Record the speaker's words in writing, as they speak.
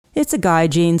It's a Guy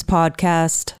Jeans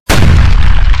podcast.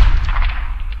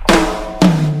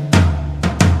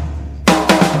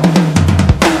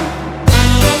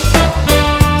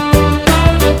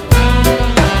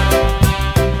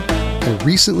 I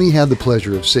recently had the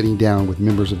pleasure of sitting down with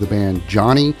members of the band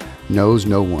Johnny Knows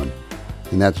No One.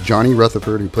 And that's Johnny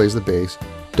Rutherford, who plays the bass,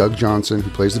 Doug Johnson, who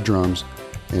plays the drums,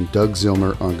 and Doug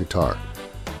Zilmer on guitar.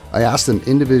 I asked them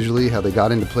individually how they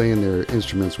got into playing their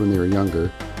instruments when they were younger,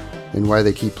 and why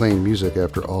they keep playing music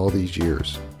after all these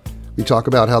years. We talk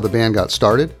about how the band got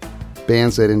started,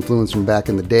 bands that influenced them back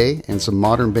in the day, and some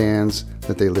modern bands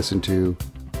that they listen to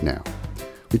now.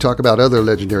 We talk about other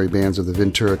legendary bands of the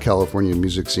Ventura, California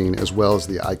music scene, as well as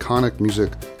the iconic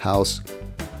music house,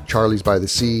 Charlie's by the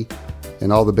Sea,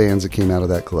 and all the bands that came out of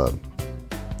that club.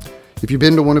 If you've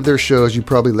been to one of their shows, you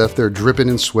probably left there dripping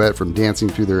in sweat from dancing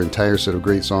through their entire set of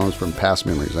great songs from past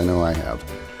memories. I know I have.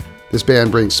 This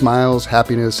band brings smiles,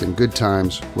 happiness, and good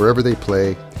times wherever they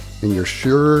play, and you're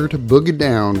sure to boogie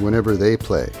down whenever they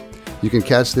play. You can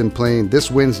catch them playing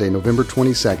this Wednesday, November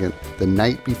 22nd, the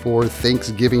night before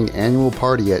Thanksgiving annual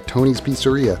party at Tony's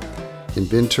Pizzeria in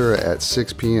Ventura at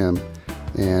 6 p.m.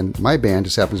 And my band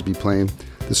just happens to be playing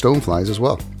the Stoneflys as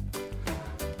well.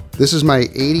 This is my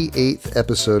 88th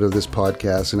episode of this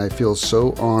podcast, and I feel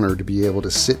so honored to be able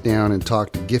to sit down and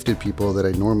talk to gifted people that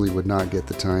I normally would not get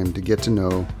the time to get to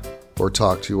know or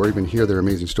talk to or even hear their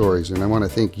amazing stories. And I want to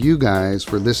thank you guys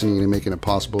for listening and making it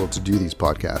possible to do these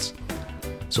podcasts.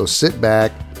 So sit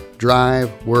back,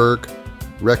 drive, work,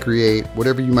 recreate,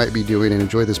 whatever you might be doing, and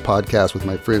enjoy this podcast with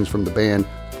my friends from the band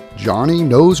Johnny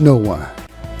Knows No One.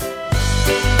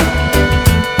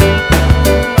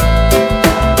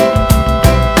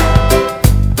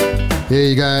 Hey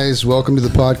you guys, welcome to the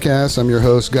podcast. I'm your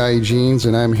host, Guy Jeans,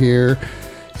 and I'm here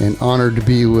and honored to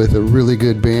be with a really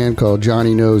good band called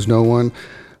Johnny Knows No One.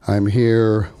 I'm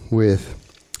here with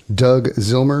Doug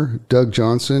Zilmer, Doug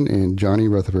Johnson, and Johnny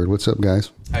Rutherford. What's up, guys?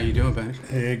 How you doing, Ben?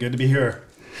 Hey, good to be here.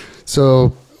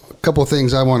 So, a couple of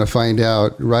things I want to find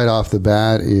out right off the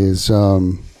bat is,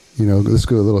 let's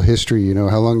go a little history.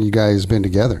 How long you guys been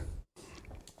together?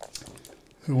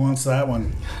 Who wants that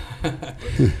one?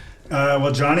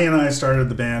 Well, Johnny and I started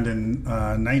the band in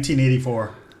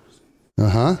 1984.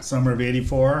 Summer of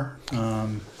 84.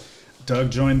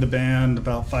 Doug joined the band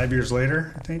about 5 years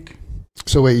later, I think.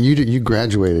 So wait, you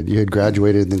graduated. You had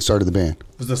graduated and then started the band.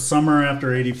 It was the summer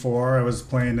after 84. I was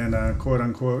playing in a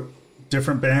quote-unquote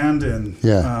different band, and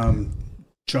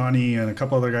Johnny and a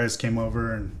couple other guys came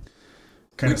over and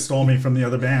kind of stole me from the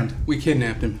other band. We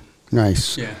kidnapped him.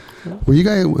 Nice. Yeah. Were you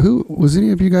guys? Who was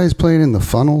any of you guys playing in the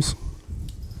Funnels?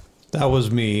 That was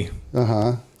me.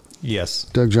 Yes.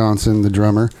 Doug Johnson, the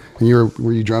drummer. And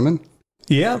were you drumming?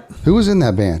 Yeah. Who was in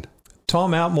that band?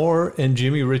 Tom Outmore and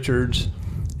Jimmy Richards.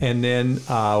 And then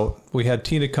we had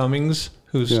Tina Cummings,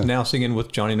 who's now singing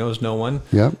with Johnny Knows No One.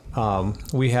 Yep.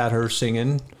 We had her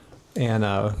singing, and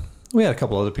we had a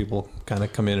couple other people kind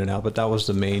of come in and out, but that was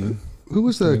the main. Who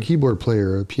was the keyboard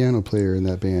player or piano player in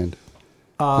that band?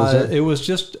 It was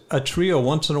just a trio.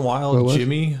 Once in a while,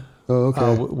 Jimmy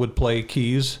would play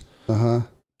keys.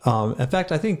 In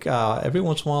fact, I think every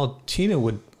once in a while Tina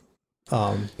would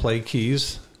play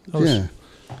keys.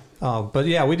 But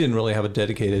yeah, we didn't really have a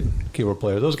dedicated keyboard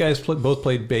player. Those guys both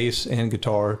played bass and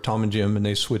guitar, Tom and Jim, and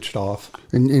they switched off.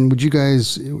 And did you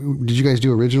guys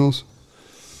do originals?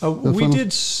 We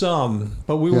did some,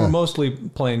 but we were mostly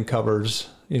playing covers.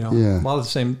 A lot of the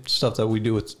same stuff that we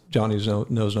do with Johnny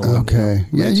Knows No One. Okay.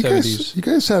 You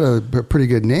guys had a pretty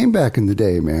good name back in the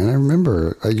day, man. I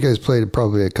remember you guys played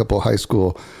probably a couple high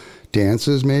school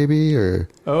dances maybe, or...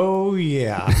 Oh,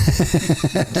 yeah.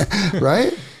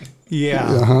 Right?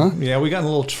 Yeah. Yeah, we got in a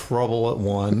little trouble at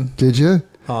one. Did you?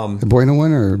 A Buena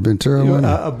one or Ventura one?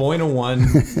 A Buena one.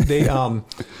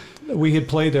 We had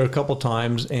played there a couple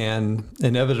times, and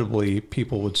inevitably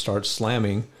people would start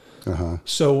slamming.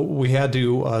 So we had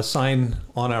to sign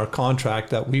on our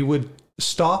contract that we would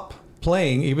stop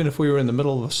playing even if we were in the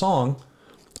middle of a song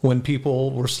when people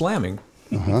were slamming.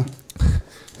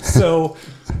 So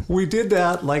we did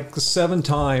that like 7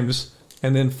 times,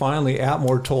 and then finally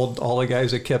Atmore told all the guys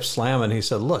that kept slamming, he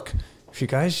said, look, if you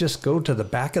guys just go to the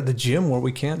back of the gym where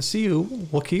we can't see you,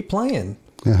 we'll keep playing.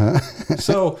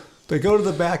 So they go to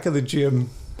the back of the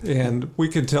gym, and we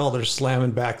can tell they're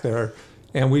slamming back there.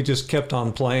 And we just kept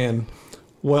on playing.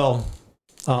 Well,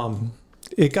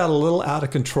 it got a little out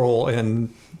of control,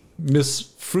 and Miss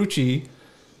Frucci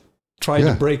tried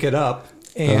to break it up,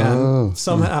 and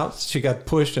somehow she got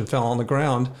pushed and fell on the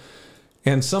ground.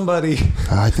 And somebody...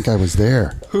 I think I was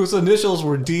there. Whose initials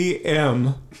were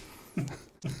DM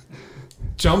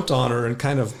jumped on her and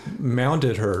kind of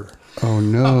mounted her. Oh,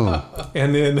 no.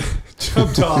 And then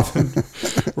jumped off and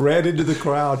ran into the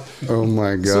crowd. Oh,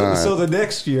 my God. So the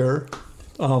next year,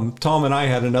 Tom and I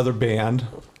had another band,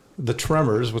 the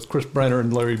Tremors, with Chris Brenner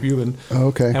and Larry Bubin. Oh,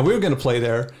 okay. And we were going to play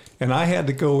there, and I had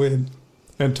to go in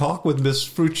and talk with Miss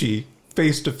Frucci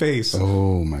face to face.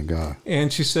 Oh, my God.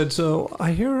 And she said, so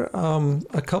I hear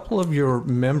a couple of your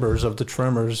members of the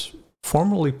Tremors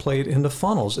formerly played in the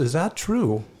Funnels. Is that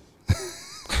true?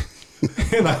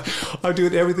 And I'm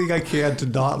doing everything I can to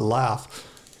not laugh.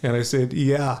 And I said,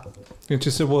 yeah. And she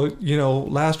said, well,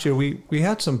 last year we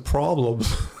had some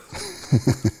problems.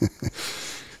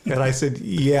 And I said,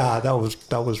 yeah, that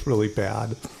was really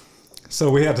bad.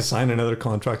 So we had to sign another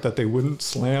contract that they wouldn't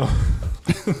slam.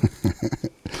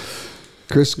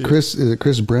 Chris, is it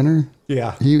Chris Brenner?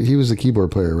 Yeah. He was the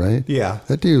keyboard player, right? Yeah.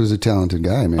 That dude was a talented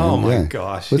guy, man. Oh my yeah.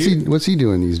 gosh. What's he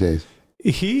doing these days?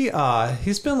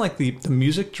 He's been like the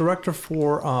music director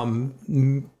for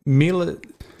Mila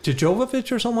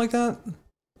Jovovich or something like that.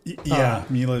 Yeah,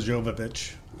 Mila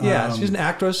Jovovich. Yeah, she's an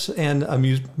actress and a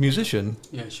musician.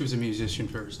 Yeah, she was a musician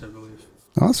first, I believe.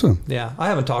 Awesome. Yeah, I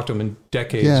haven't talked to him in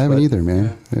decades. Yeah, I haven't either, man.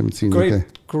 Yeah. I haven't seen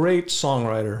Great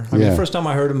songwriter. I mean, first time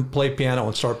I heard him play piano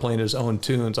and start playing his own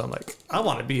tunes, I'm like, I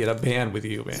want to be in a band with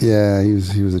you, man. Yeah,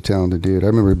 he was a talented dude. I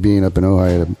remember being up in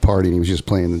Ohio at a party and he was just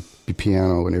playing the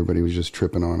piano and everybody was just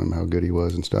tripping on him, how good he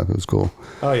was and stuff. It was cool.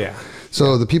 Oh, yeah.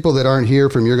 So the people that aren't here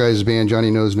from your guys' band,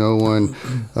 Johnny Knows No One,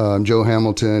 Joe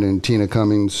Hamilton and Tina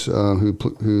Cummings,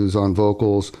 who's on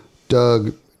vocals,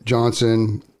 Doug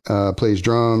Johnson plays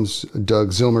drums,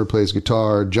 Doug Zilmer plays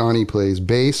guitar, Johnny plays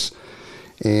bass.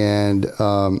 And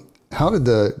how did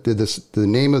the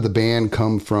name of the band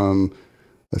come from,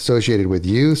 associated with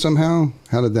you somehow?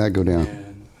 How did that go down?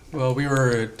 Yeah. Well, we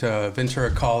were at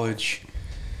Ventura College,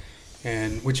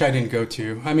 and which I didn't go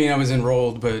to. I mean, I was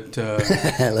enrolled, but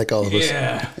like all of us.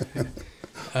 Yeah.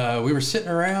 We were sitting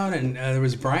around, and there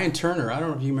was Brian Turner. I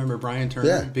don't know if you remember Brian Turner,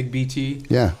 Yeah. Big BT.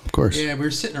 Yeah, of course. Yeah, we were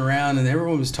sitting around, and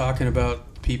everyone was talking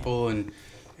about people, and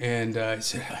I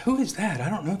said, who is that? I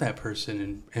don't know that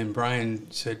person. And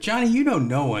Brian said, Johnny, you know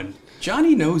no one.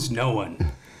 Johnny knows no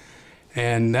one.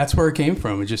 And that's where it came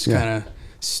from. It just kind of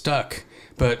stuck.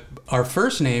 But our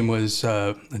first name was,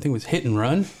 I think it was Hit and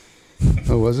Run.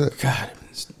 Oh, was it? God,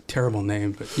 it's a terrible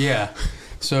name. But yeah.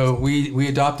 So we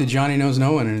adopted Johnny Knows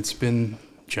No One, and it's been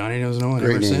Johnny Knows No One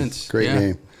Great ever name. since. Great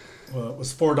name. Well, it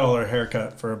was $4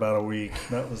 haircut for about a week.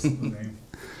 That was the name.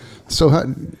 So how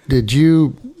did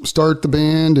you start the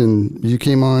band and you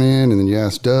came on in and then you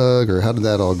asked Doug, or how did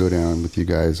that all go down with you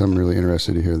guys? I'm really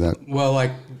interested to hear that. Well,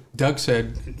 like Doug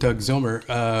said, Doug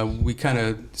Zilmer, we kind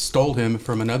of stole him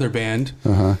from another band.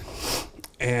 Uh-huh.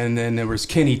 And then there was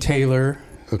Kenny Taylor.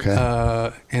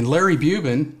 Okay. And Larry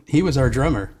Bubin, he was our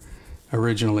drummer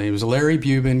originally. It was Larry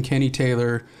Bubin, Kenny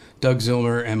Taylor, Doug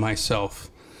Zilmer, and myself.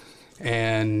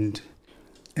 And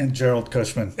Gerald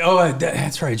Cushman. Oh,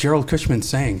 that's right. Gerald Cushman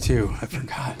sang too. I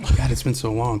forgot. God, it's been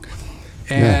so long.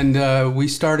 And we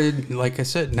started, like I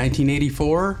said,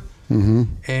 1984. Mm-hmm.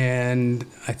 And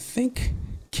I think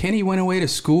Kenny went away to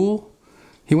school.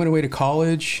 He went away to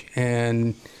college.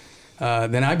 And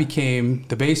then I became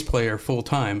the bass player full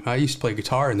time. I used to play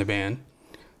guitar in the band.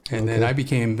 And then I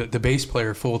became the bass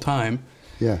player full time.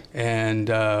 Yeah.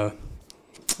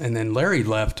 And then Larry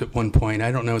left at one point,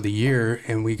 I don't know the year,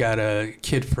 and we got a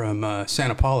kid from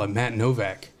Santa Paula, Matt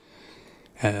Novak,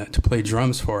 to play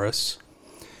drums for us.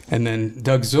 And then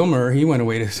Doug Zilmer, he went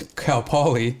away to Cal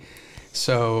Poly,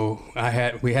 so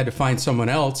we had to find someone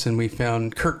else, and we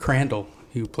found Kurt Crandall,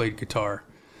 who played guitar.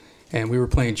 And we were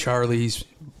playing Charlie's,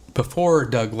 before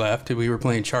Doug left, we were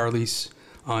playing Charlie's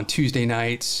on Tuesday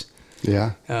nights.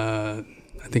 Yeah.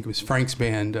 I think it was Frank's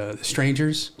band, The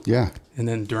Strangers. Yeah. And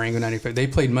then Durango 95. They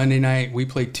played Monday night. We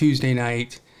played Tuesday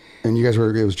night. And you guys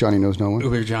it was Johnny Knows No One? We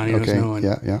were Johnny Knows No One.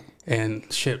 Yeah, yeah. And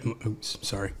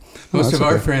sorry. Most of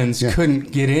our friends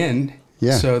couldn't get in.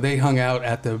 Yeah. So they hung out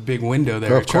at the big window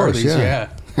there at Charlie's. Yeah.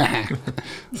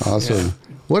 Awesome.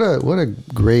 Yeah. What a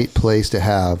great place to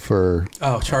have for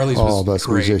Charlie's all of us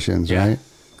great. musicians, right?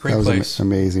 Great that was place. An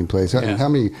amazing place. Yeah. How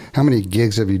many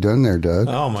gigs have you done there, Doug?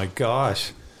 Oh my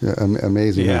gosh. Yeah,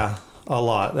 amazing. Yeah, a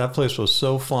lot. That place was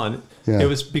so fun. Yeah. It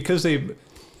was because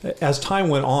as time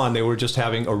went on, they were just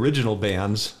having original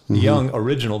bands, young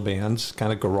original bands,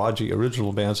 kind of garagey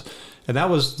original bands. And that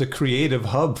was the creative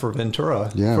hub for Ventura,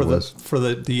 for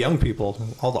the young people.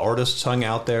 All the artists hung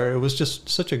out there. It was just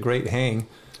such a great hang.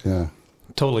 Yeah.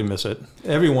 Totally miss it.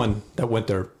 Everyone that went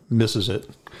there misses it.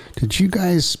 Did you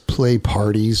guys play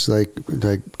parties, like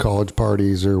college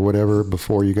parties or whatever,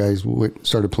 before you guys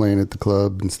started playing at the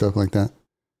club and stuff like that?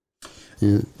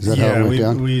 Is that how it went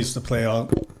down? We used to play all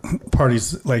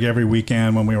parties like every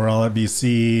weekend when we were all at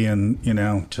BC,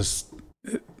 and just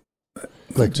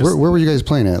like where were you guys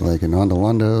playing at? Like in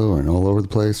Ondalando and all over the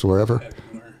place, wherever.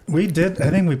 We did.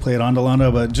 I think we played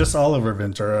Ondalando, but just all over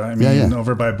Ventura. I mean,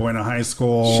 over by Buena High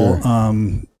School, sure.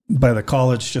 By the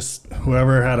college. Just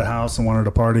whoever had a house and wanted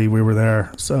to party, we were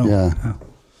there. So yeah.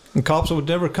 And cops would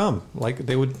never come. Like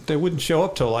they wouldn't show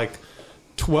up till like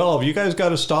 12. You guys got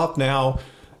to stop now,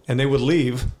 and they would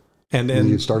leave. And then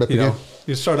you start up again.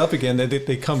 You start up again.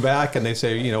 They come back and they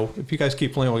say, if you guys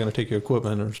keep playing, we're going to take your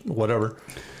equipment or whatever.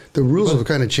 The rules have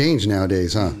kind of changed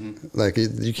nowadays, huh? Mm-hmm. Like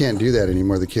you can't do that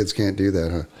anymore. The kids can't do that,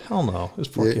 huh? Hell no. It's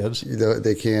for kids.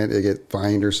 They can't. They get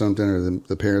fined or something, or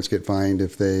the parents get fined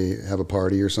if they have a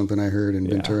party or something. I heard in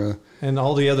Ventura. And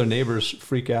all the other neighbors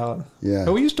freak out. Yeah.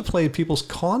 And we used to play at people's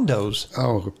condos.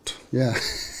 Oh, yeah.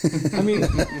 I mean,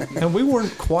 and we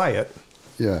weren't quiet.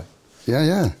 Yeah.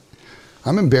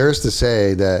 I'm embarrassed to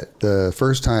say that the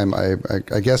first time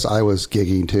I guess I was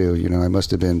gigging too. I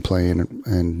must have been playing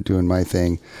and doing my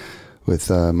thing with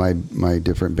my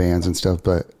different bands and stuff.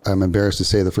 But I'm embarrassed to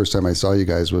say the first time I saw you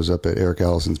guys was up at Eric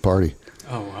Allison's party.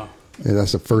 Oh, wow. And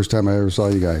that's the first time I ever saw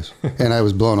you guys. And I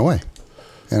was blown away.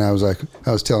 And I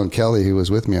was telling Kelly, who was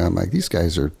with me, I'm like, these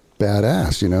guys are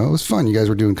badass, It was fun. You guys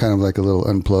were doing kind of like a little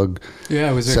unplug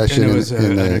session. It was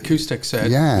an acoustic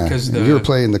set. Yeah. Because you were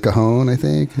playing the cajon, I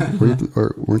think.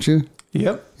 Or weren't you?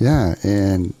 Yep. Yeah.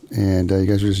 And you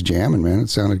guys were just jamming, man. It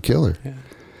sounded killer. Yeah.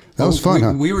 That was fun,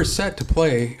 huh? We were set to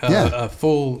play a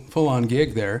full-on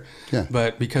gig there. Yeah.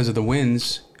 But because of the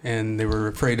winds, and they were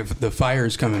afraid of the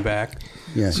fires coming back.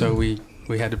 Yeah. So we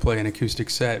had to play an acoustic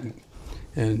set.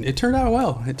 And it turned out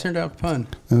well. It turned out fun.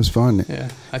 It was fun.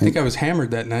 Yeah, I think I was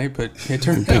hammered that night, but it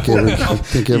turned out well. I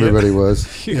think everybody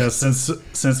was. Yeah,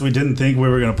 since we didn't think we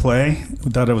were going to play,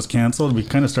 we thought it was canceled. We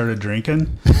kind of started drinking,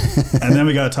 and then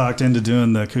we got talked into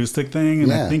doing the acoustic thing.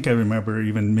 And I think I remember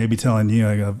even maybe telling you,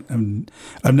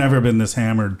 I've never been this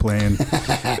hammered playing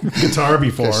guitar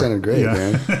before. That sounded great,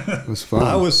 man. It was fun.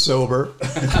 I was sober.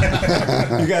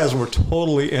 You guys were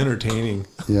totally entertaining.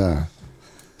 Yeah.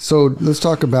 So let's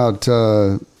talk about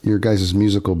your guys'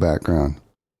 musical background.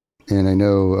 And I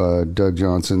know Doug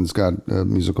Johnson's got a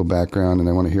musical background, and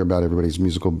I want to hear about everybody's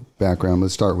musical background.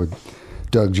 Let's start with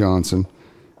Doug Johnson.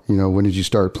 When did you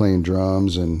start playing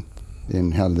drums, and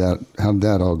how did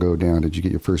that all go down? Did you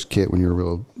get your first kit when you were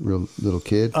a real little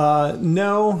kid?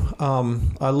 No.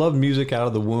 I loved music out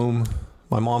of the womb.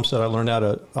 My mom said I learned how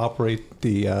to operate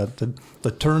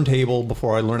the turntable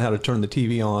before I learned how to turn the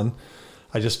TV on.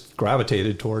 I just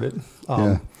gravitated toward it.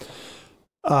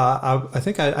 I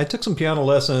think I took some piano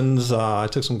lessons. I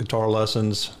took some guitar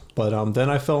lessons, but then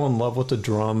I fell in love with the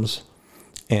drums.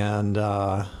 And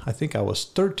I think I was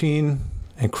 13,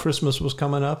 and Christmas was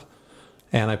coming up,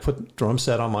 and I put drum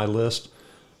set on my list.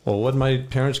 Well, what my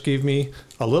parents gave me?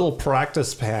 A little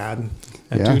practice pad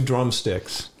and 2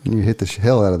 drumsticks. You hit the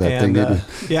hell out of that thing, didn't you?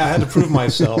 Yeah, I had to prove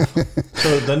myself.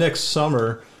 So the next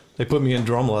summer, they put me in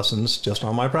drum lessons just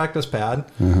on my practice pad,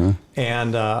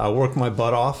 and I worked my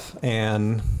butt off.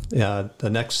 And the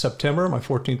next September, my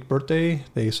 14th birthday,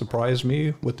 they surprised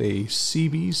me with a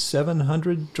CB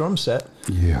 700 drum set.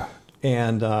 Yeah.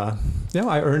 And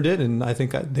I earned it, and I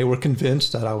think they were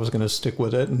convinced that I was going to stick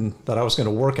with it and that I was going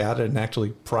to work at it and actually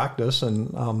practice.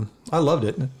 And I loved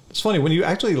it. It's funny when you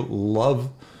actually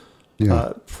love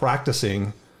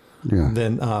practicing,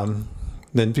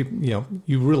 then people,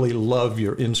 you really love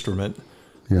your instrument,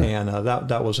 and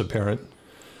that was apparent.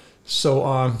 So,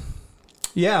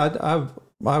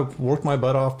 I've worked my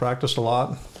butt off, practiced a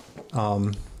lot.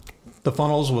 The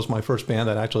Funnels was my first band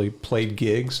that actually played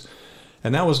gigs,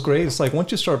 and that was great. It's like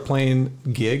once you start playing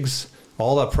gigs,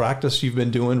 all that practice you've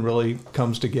been doing really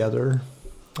comes together.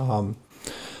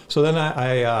 So then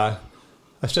I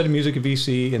studied music at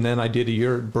VC, and then I did a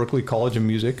year at Berklee College of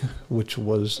Music, which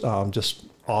was just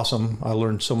awesome. I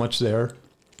learned so much there.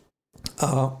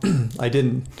 I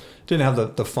didn't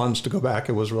have the funds to go back.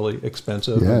 It was really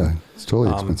expensive. Yeah, it's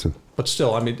totally expensive. But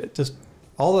still, I mean, just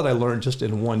all that I learned just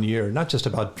in 1 year, not just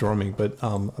about drumming, but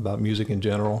about music in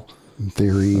general.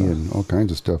 Theory and all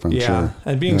kinds of stuff, I'm sure. Yeah,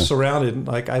 and being surrounded,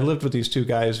 like I lived with these 2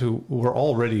 guys who were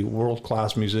already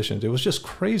world-class musicians. It was just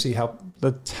crazy how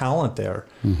the talent there.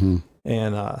 Mm-hmm.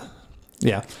 And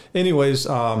anyways,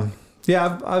 I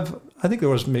think there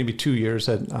was maybe 2 years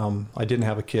that I didn't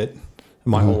have a kit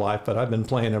my whole life, but I've been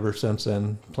playing ever since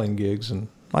then, playing gigs, and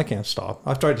I can't stop.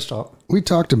 I've tried to stop. We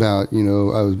talked about,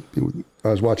 I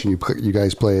was watching you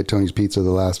guys play at Tony's Pizza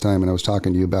the last time, and I was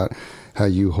talking to you about how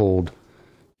you hold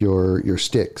your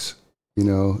sticks,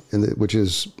 which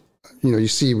is you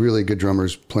see really good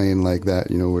drummers playing like that.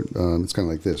 It's kind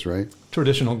of like this, right?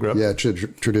 Traditional grip. Yeah,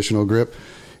 traditional grip.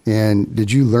 And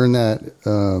did you learn that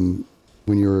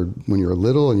when you were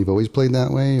little, and you've always played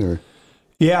that way, or?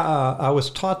 Yeah, I was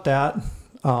taught that.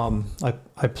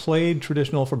 I played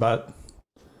traditional for about,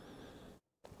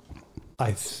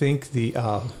 I think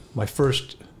my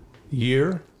first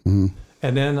year, and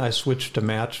then I switched to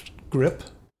matched grip,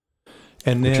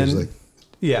 and then. Which is like,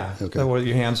 yeah, okay. Where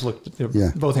your hands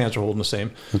both hands are holding the same.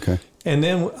 Okay. And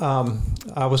then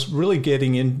I was really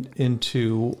getting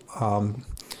into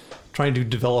trying to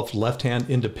develop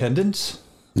left-hand independence,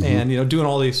 and doing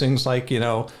all these things like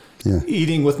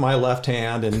eating with my left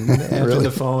hand and answering Really?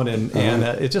 the phone, and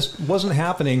it just wasn't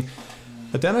happening.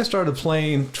 But then I started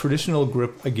playing traditional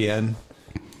grip again,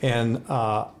 and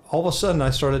all of a sudden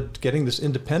I started getting this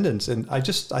independence, and I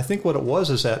think what it was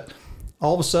is that.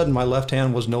 All of a sudden, my left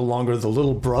hand was no longer the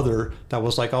little brother that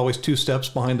was like always 2 steps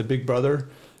behind the big brother.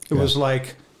 It was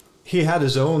like he had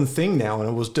his own thing now, and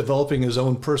it was developing his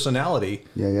own personality.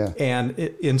 Yeah. And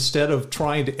instead of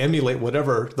trying to emulate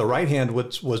whatever the right hand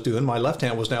was doing, my left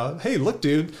hand was now, hey, look,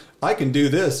 dude, I can do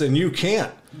this, and you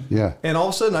can't. Yeah. And all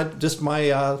of a sudden,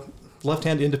 my left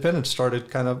hand independence started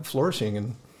kind of flourishing,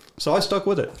 and so I stuck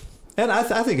with it. And I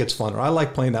think it's funner. I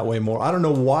like playing that way more. I don't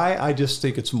know why. I just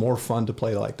think it's more fun to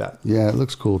play like that. Yeah, it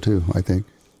looks cool too, I think.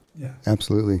 Yeah.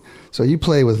 Absolutely. So you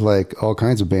play with like all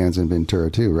kinds of bands in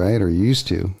Ventura too, right? Or you used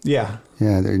to? Yeah.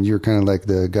 Yeah, and you're kind of like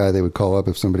the guy they would call up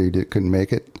if somebody couldn't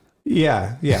make it?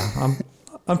 Yeah.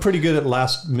 I'm pretty good at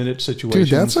last minute situations.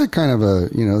 Dude, that's like kind of a,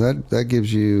 that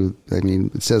gives you,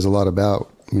 it says a lot about,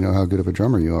 how good of a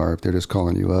drummer you are if they're just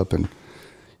calling you up and,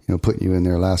 putting you in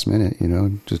there last minute,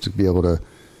 just to be able to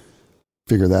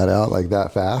figure that out like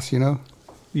that fast,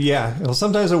 Yeah. Well,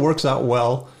 sometimes it works out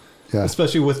well,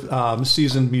 especially with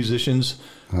seasoned musicians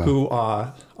who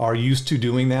are used to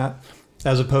doing that,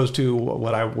 as opposed to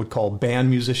what I would call band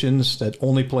musicians that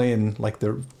only play in like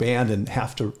their band and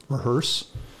have to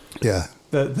rehearse. Yeah.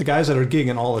 The guys that are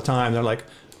gigging all the time, they're like,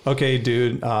 okay,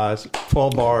 dude,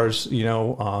 12 bars,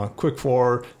 quick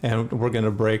 4, and we're going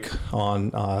to break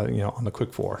on the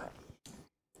quick 4.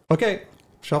 Okay,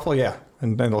 shuffle, yeah.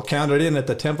 And then they'll count it in at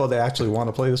the tempo they actually want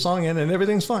to play the song in, and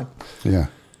everything's fine. Yeah.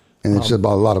 And it's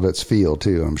about a lot of it's feel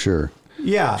too, I'm sure.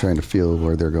 Yeah. Trying to feel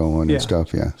where they're going and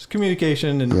stuff, yeah. It's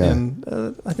communication,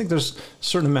 and I think there's a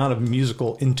certain amount of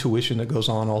musical intuition that goes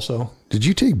on also. Did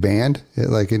you take band at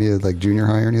like any like junior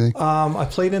high or anything? I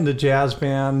played in the jazz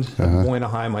band at Buena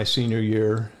High my senior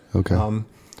year. Okay.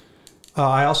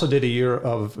 I also did a year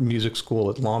of music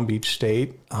school at Long Beach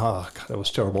State. Oh, God, that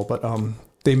was terrible, but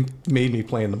they made me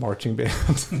play in the marching band.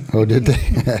 Oh, did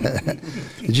they?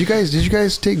 Did you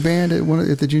guys take band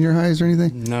at the junior highs or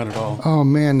anything? Not at all. Oh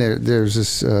man, there's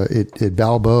this at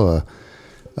Balboa,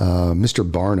 Mr.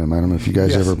 Barnum. I don't know if you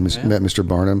guys ever met Mr.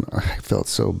 Barnum. I felt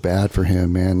so bad for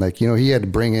him, man. Like, he had to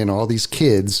bring in all these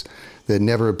kids that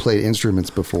never had played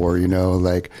instruments before, and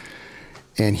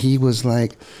he was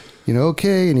like,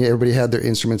 okay, and everybody had their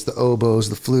instruments, the oboes,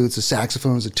 the flutes, the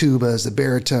saxophones, the tubas, the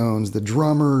baritones, the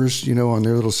drummers, on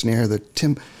their little snare, the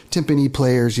timpani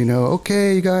players,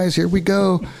 okay, you guys, here we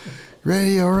go.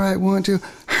 Ready? All right, 1, 2.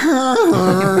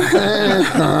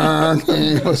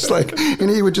 It was like, and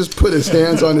he would just put his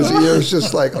hands on his ears,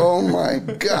 just like, oh my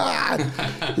God.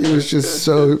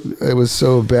 It was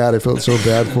so bad. I felt so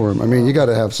bad for him. I mean, you got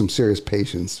to have some serious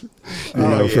patience,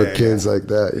 for kids like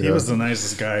that. He was the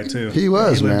nicest guy too. He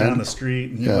was, he lived man. down the street,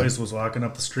 and he always was walking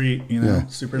up the street.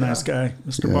 Super nice guy,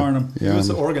 Mr. Barnum. He was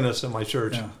the organist at my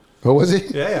church. Yeah. Oh, was he?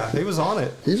 Yeah, he was on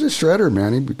it. He's a shredder,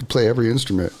 man. He could play every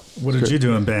instrument. What did you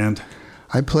do in band?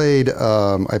 I played.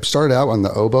 I started out on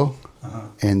the oboe,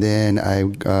 and then I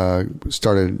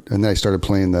started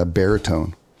playing the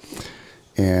baritone,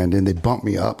 and then they bumped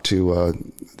me up to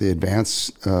the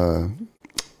advanced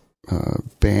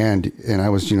band, and I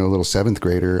was a little 7th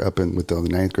grader up with the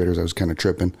 9th graders. I was kind of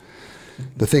tripping.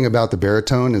 The thing about the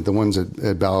baritone is the ones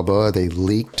at Balboa, they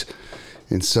leaked.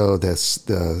 And so the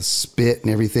spit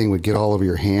and everything would get all over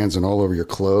your hands and all over your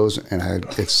clothes, and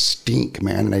it'd stink,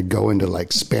 man. And I'd go into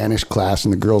like Spanish class,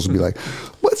 and the girls would be like,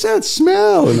 "What's that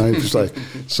smell?" And I just like,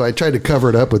 so I tried to cover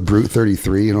it up with Brute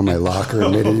 33, in my locker,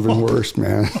 and made it even worse,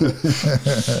 man.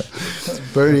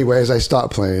 But anyways, I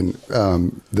stopped playing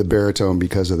the baritone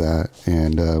because of that,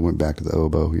 and went back to the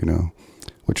oboe,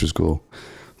 which was cool.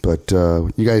 But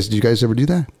did you guys ever do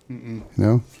that? Mm-mm.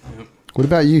 No. Yep. What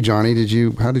about you, Johnny?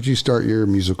 How did you start your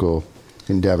musical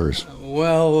endeavors?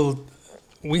 Well,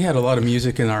 we had a lot of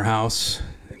music in our house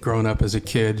growing up as a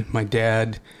kid. My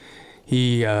dad,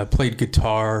 he played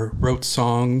guitar, wrote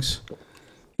songs.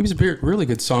 He was a really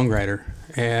good songwriter.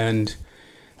 And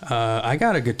I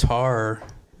got a guitar,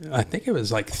 I think it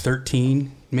was like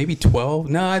 13, maybe 12.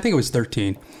 No, I think it was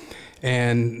 13.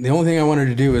 And the only thing I wanted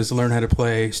to do was learn how to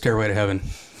play Stairway to Heaven.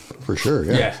 For sure,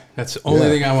 yeah. Yeah, that's the only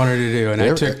thing I wanted to do.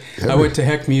 And I went to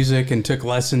Heck Music and took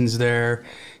lessons there.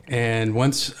 And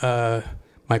once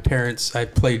my parents, I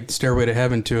played Stairway to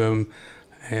Heaven to them,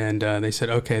 and they said,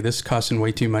 okay, this is costing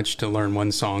way too much to learn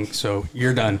one song, so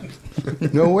you're done.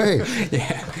 No way.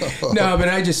 Yeah. No, but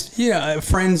I just,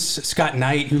 friends, Scott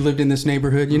Knight, who lived in this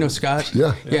neighborhood, you know Scott?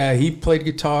 Yeah. Yeah, he played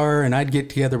guitar, and I'd get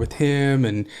together with him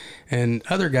and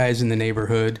other guys in the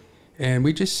neighborhood, and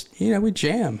we just, we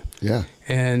jam. Yeah.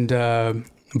 And,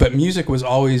 but music was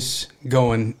always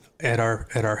going at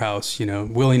our house,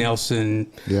 Willie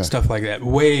Nelson, stuff like that,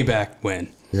 way back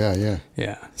when.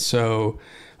 Yeah. So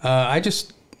I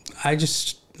just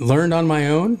learned on my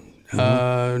own.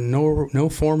 No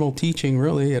formal teaching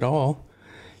really at all,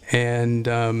 and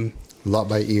a lot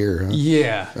by ear. Huh?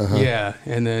 Yeah, yeah.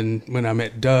 And then when I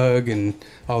met Doug and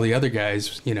all the other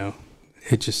guys,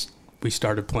 we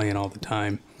started playing all the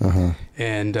time.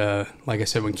 And like I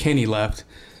said, when Kenny left,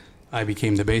 I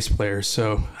became the bass player.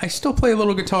 So I still play a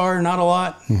little guitar, not a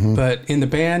lot, but in the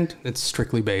band, it's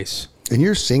strictly bass. And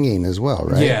you're singing as well,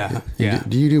 right? Yeah.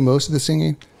 Do you do most of the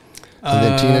singing? And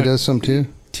then Tina does some too?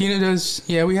 Tina does,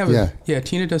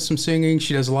 Tina does some singing.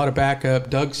 She does a lot of backup.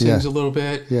 Doug sings a little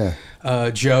bit. Yeah.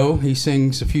 Joe, he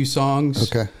sings a few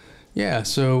songs. Okay. Yeah,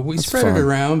 so we That's spread fun. it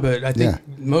around, but I think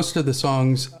most of the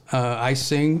songs I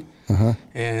sing,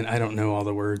 and I don't know all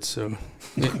the words, so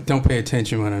don't pay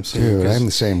attention when I'm singing. Dude, I'm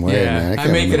the same way, man. I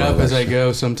make it up as I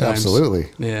go sometimes. Absolutely.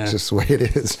 Yeah. It's just the way it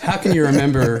is. How can you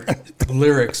remember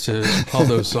lyrics to all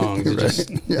those songs? It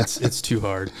Right. just, it's too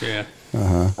hard. Yeah.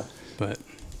 But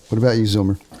what about you,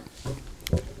 Zilmer?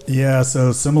 Yeah,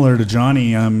 so similar to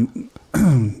Johnny, and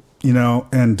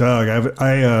Doug, I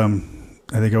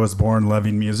think I was born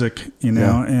loving music,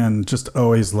 and just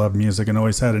always loved music and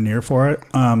always had an ear for it.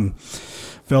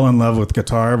 Fell in love with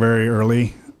guitar very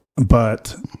early,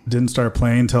 but didn't start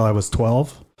playing until I was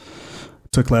 12.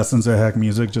 Took lessons at Heck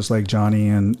Music, just like Johnny,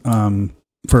 and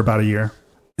for about a year.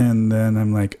 And then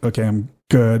I'm like, okay, I'm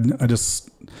good. I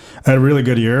had a really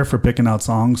good year for picking out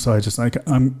songs, so I just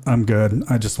I'm good.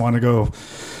 I just want to go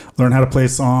learn how to play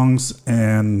songs,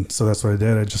 and so that's what I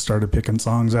did. I just started picking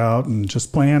songs out and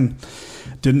just playing.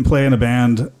 Didn't play in a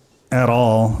band at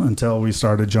all until we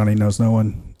started Johnny Knows No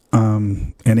One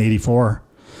in '84.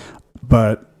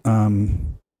 But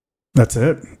that's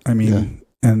it. I mean,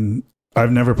 and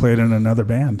I've never played in another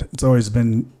band. It's always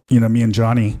been me and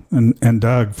Johnny and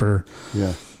Doug for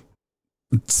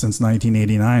since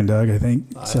 1989, Doug, I think.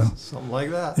 So something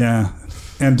like that. Yeah.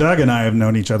 And Doug and I have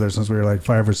known each other since we were like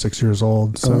 5 or 6 years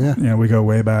old. So we go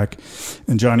way back.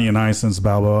 And Johnny and I since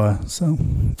Balboa. So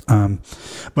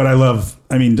but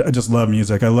I just love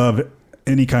music. I love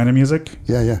any kind of music.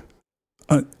 Yeah.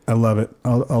 I love it.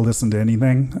 I'll listen to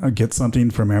anything. I'll get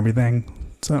something from everything.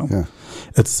 So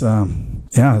it's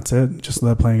that's it. Just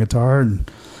love playing guitar and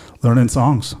learning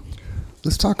songs.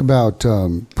 Let's talk about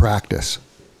practice.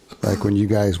 Like when you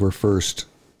guys were first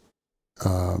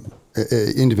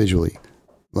individually,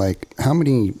 like how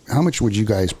much would you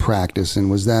guys practice?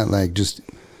 And was that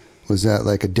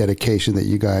like a dedication that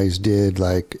you guys did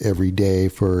like every day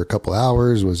for a couple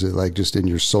hours? Was it like just in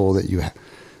your soul that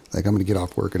like, I'm going to get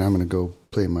off work and I'm going to go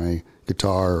play my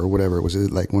guitar or whatever? Was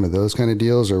it like one of those kind of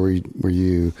deals, or were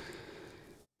you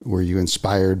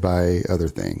inspired by other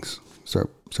things?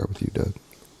 Start with you, Doug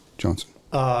Johnson.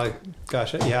 I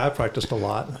practiced a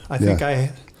lot. I think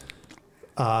I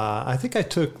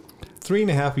took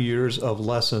 3.5 years of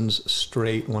lessons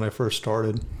straight when I first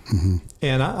started.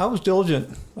 And I was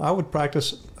diligent. I would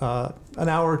practice an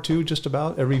hour or two just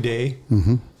about every day.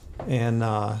 And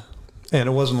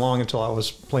it wasn't long until I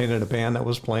was playing in a band that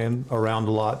was playing around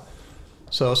a lot.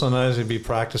 So sometimes I'd be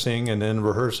practicing and then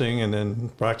rehearsing and then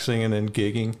practicing and then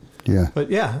gigging. Yeah.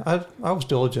 But I was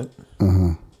diligent.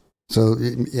 So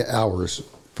hours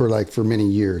for many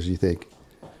years, you think?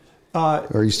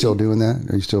 Are you still doing that?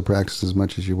 Are you still practicing as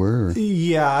much as you were? Or?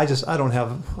 Yeah,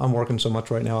 I'm working so much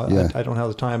right now. I don't have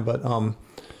the time, but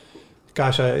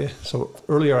so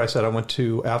earlier I said I went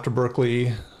to after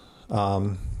Berkeley.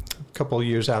 A couple of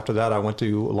years after that, I went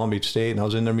to Long Beach State and I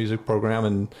was in their music program,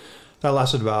 and that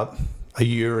lasted about a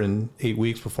year and 8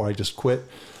 weeks before I just quit.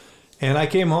 And I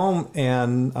came home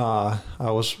and I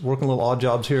was working little odd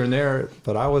jobs here and there,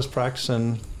 but I was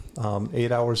practicing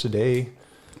 8 hours a day.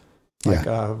 Like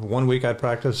 1 week I'd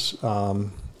practice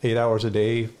 8 hours a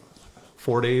day,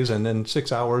 4 days, and then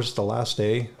 6 hours the last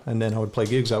day. And then I would play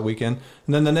gigs that weekend.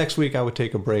 And then the next week I would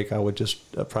take a break. I would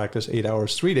just practice 8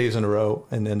 hours, 3 days in a row.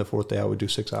 And then the fourth day I would do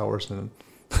 6 hours. And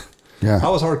Yeah. I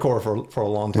was hardcore for a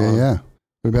long time. Yeah.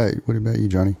 What about you,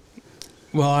 Johnny?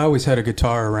 Well, I always had a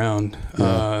guitar around.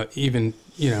 Yeah. Even,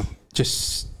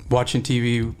 just watching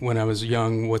TV when I was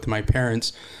young with my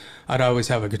parents, I'd always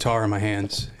have a guitar in my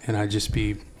hands, and I'd just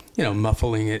be,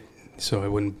 muffling it so I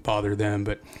wouldn't bother them.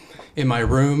 But in my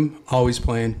room, always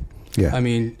playing. Yeah. I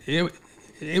mean,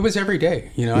 it was every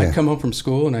day. I'd come home from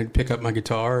school and I'd pick up my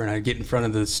guitar and I'd get in front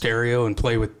of the stereo and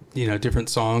play with, different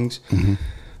songs.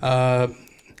 Mm-hmm.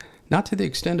 Not to the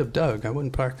extent of Doug. I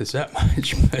wouldn't practice that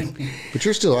much, but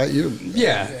you're still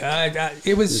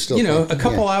it was a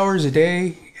couple hours a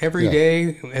day, every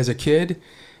day as a kid.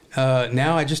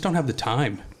 Now I just don't have the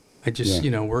time. I just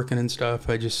working and stuff.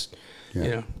 I just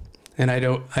and I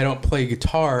don't play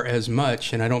guitar as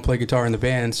much, and I don't play guitar in the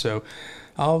band, so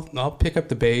I'll pick up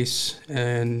the bass,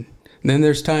 and then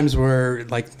there's times where,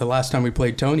 like the last time we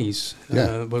played Tony's,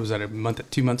 what was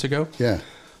that, 2 months ago? Yeah.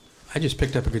 I just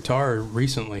picked up a guitar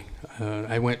recently.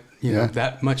 I went,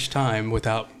 that much time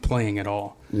without playing at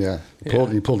all. Yeah.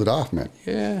 You pulled it off, man.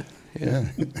 Yeah.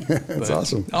 That's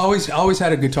awesome. Always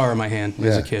had a guitar in my hand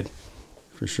as a kid.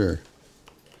 For sure.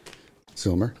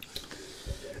 Zilmer?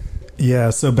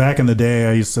 Yeah, so back in the day,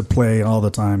 I used to play all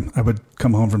the time. I would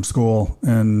come home from school,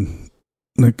 and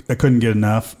I couldn't get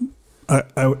enough.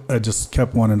 I just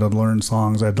kept wanting to learn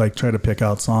songs. I'd try to pick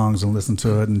out songs and listen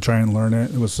to it and try and learn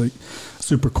it. It was a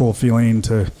super cool feeling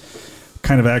to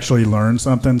kind of actually learn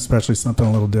something, especially something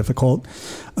a little difficult.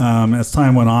 As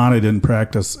time went on, I didn't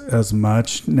practice as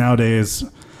much. Nowadays,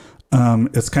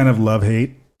 it's kind of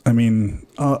love-hate. I mean,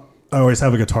 I always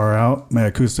have a guitar out. My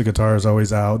acoustic guitar is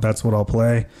always out. That's what I'll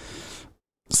play.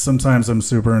 Sometimes I'm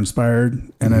super inspired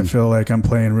and I feel like I'm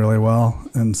playing really well.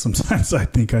 And sometimes I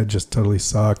think I just totally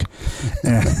suck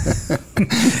and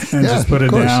just put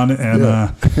it down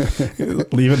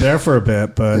and leave it there for a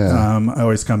bit. But I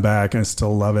always come back and I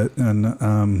still love it.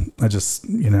 And I just,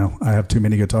 I have too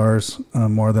many guitars,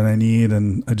 more than I need.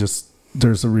 And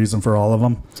there's a reason for all of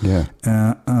them. Yeah.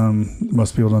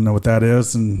 Most people don't know what that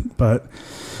is. But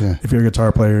if you're a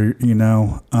guitar player,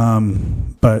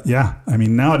 but yeah, I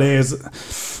mean,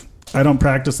 nowadays I don't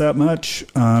practice that much.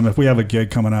 If we have a gig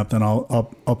coming up, then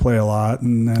I'll play a lot.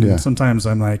 And then sometimes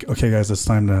I'm like, okay, guys, it's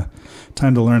time to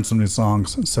learn some new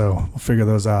songs. So we'll figure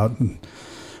those out and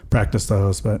practice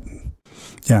those. But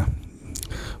yeah.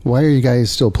 Why are you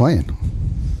guys still playing?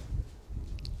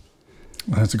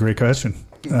 That's a great question.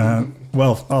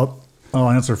 Well, I'll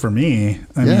answer for me.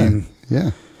 I mean,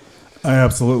 I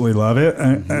absolutely love it.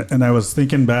 And I was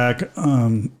thinking back,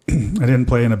 I didn't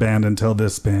play in a band until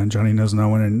this band, Johnny Knows No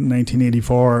One, in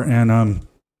 1984. And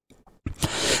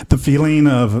the feeling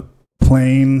of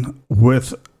playing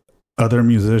with other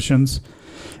musicians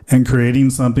and creating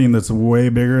something that's way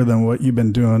bigger than what you've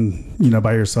been doing,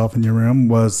 by yourself in your room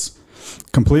was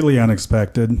completely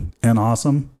unexpected and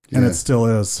awesome. And it still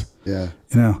is. Yeah.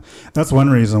 That's one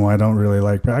reason why I don't really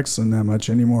like practicing that much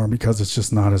anymore, because it's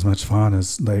just not as much fun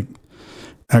as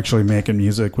actually making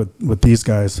music with these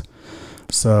guys.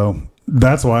 So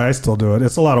that's why I still do it.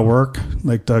 It's a lot of work,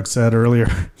 like Doug said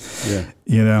earlier.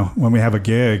 Yeah. When we have a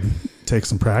gig, take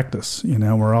some practice.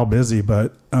 We're all busy,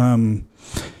 but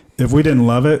if we didn't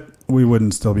love it, we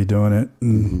wouldn't still be doing it.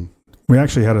 And we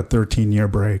actually had a 13-year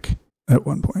break at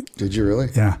one point. Did you really?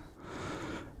 Yeah.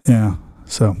 Yeah.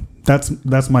 So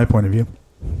that's my point of view.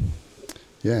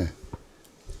 Yeah.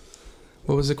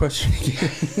 What was the question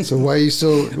again? So why you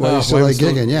still like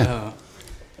gigging? Yeah.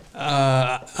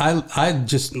 I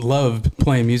just love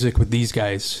playing music with these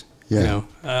guys. Yeah.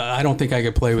 I don't think I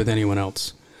could play with anyone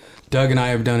else. Doug and I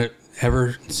have done it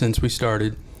ever since we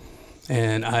started,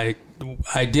 and I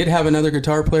did have another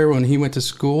guitar player when he went to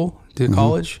school, to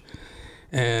college,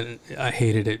 and I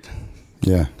hated it.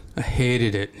 Yeah. I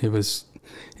hated it. It was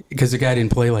because the guy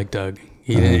didn't play like Doug.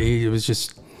 He was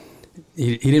just.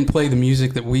 He didn't play the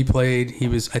music that we played.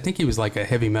 I think he was like a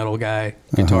heavy metal guy,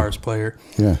 guitarist player.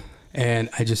 Yeah. And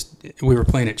we were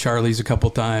playing at Charlie's a couple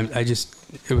times.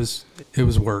 It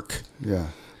was work. Yeah.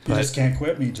 You just can't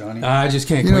quit me, Johnny. I just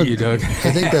can't quit you, Doug.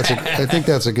 I think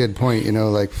that's a good point.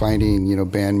 Like finding,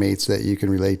 bandmates that you can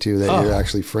relate to, that you're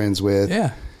actually friends with.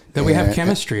 Yeah. That we have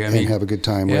chemistry. And have a good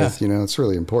time with. It's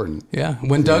really important. Yeah.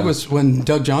 When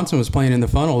Doug Johnson was playing in the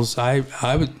Funnels,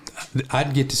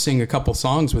 I'd get to sing a couple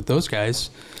songs with those guys.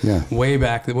 Yeah. Way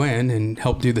back when, and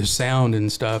help do the sound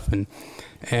and stuff, and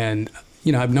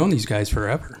I've known these guys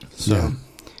forever. So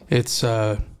it's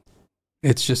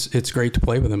great to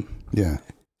play with them. Yeah.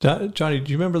 Johnny,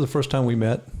 do you remember the first time we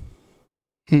met?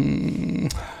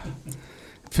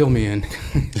 Fill me in.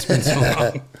 It's been so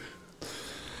long.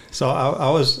 So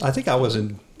I think I was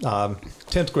in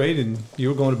 10th grade, and you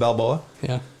were going to Balboa.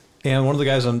 Yeah. And one of the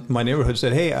guys in my neighborhood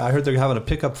said, "Hey, I heard they're having a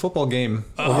pickup football game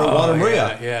over at Water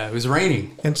Maria." Yeah, it was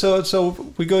raining. And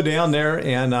so we go down there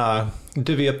and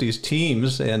divvy up these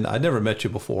teams, and I'd never met you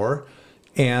before.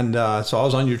 And so I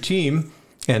was on your team,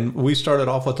 and we started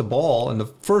off with the ball. And the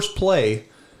first play,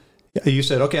 you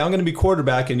said, "Okay, I'm going to be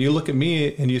quarterback." And you look at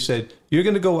me and you said, "You're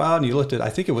going to go out." And you looked at, I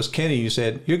think it was Kenny, and you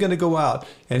said, "You're going to go out.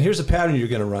 And here's the pattern you're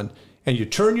going to run." And you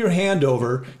turn your hand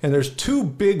over, and there's two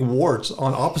big warts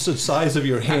on opposite sides of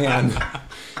your hand.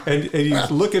 and you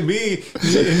look at me, and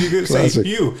you say,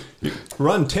 you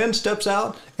run 10 steps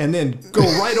out, and then go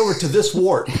right over to this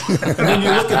wart. And then you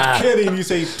look at Kenny, and you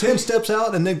say, 10 steps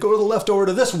out, and then go to the left over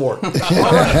to this wart. And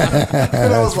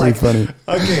I was like, funny.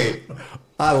 Okay,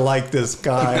 I like this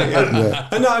guy.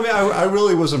 And no, I mean, I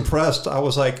really was impressed. I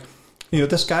was like,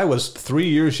 this guy was 3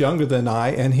 years younger than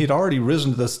I, and he'd already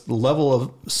risen to this level of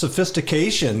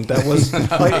sophistication that was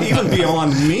like even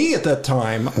beyond me at that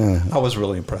time. I was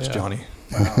really impressed, Johnny.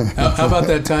 How about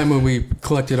that time when we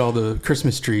collected all the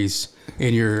Christmas trees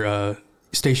in your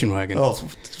station wagon? Oh,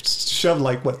 shoved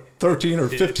like, 13 or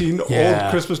 15 old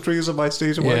Christmas trees in my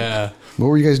station wagon? Yeah. What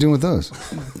were you guys doing with those?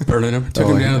 Burning them. Took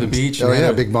them down to the beach. Oh,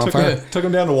 yeah, big bonfire. Took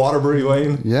them down to Waterbury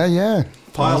Lane. Yeah.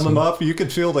 Piled them up. You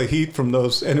could feel the heat from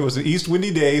those. And it was an east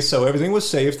windy day, so everything was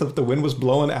safe. The wind was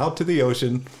blowing out to the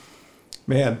ocean.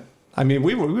 Man, I mean,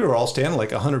 we were all standing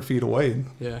like 100 feet away.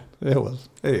 Yeah. It was,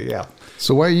 yeah.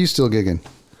 So why are you still gigging?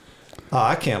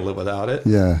 I can't live without it.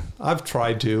 Yeah. I've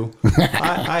tried to.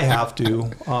 I have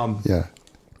to. Yeah.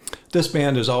 This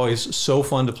band is always so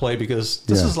fun to play because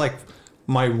this is like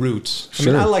my roots. I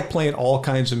Sure. mean, I like playing all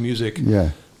kinds of music. Yeah.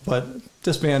 But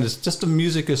this band is just, the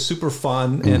music is super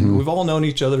fun, and we've all known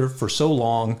each other for so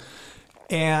long,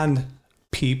 and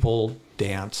people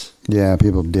dance. Yeah,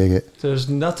 people dig it. There's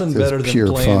nothing It's better than pure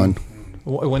playing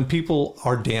fun. when people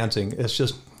are dancing. It's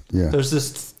just there's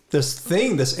this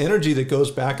thing, this energy that goes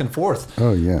back and forth.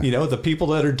 Oh yeah. The people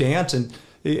that are dancing,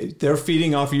 they're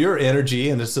feeding off your energy,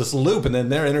 and it's this loop, and then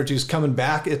their energy is coming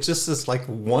back. It's just this like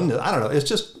one. I don't know. It's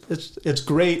just it's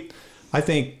great. I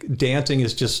think dancing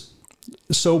is just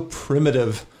so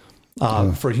primitive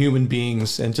for human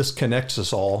beings and just connects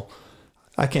us all.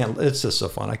 It's just so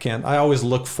fun. I always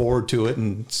look forward to it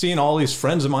and seeing all these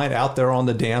friends of mine out there on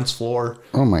the dance floor.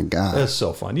 Oh my God. It's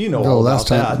so fun. All about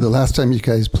that. The last time you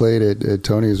guys played at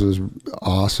Tony's was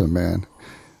awesome, man.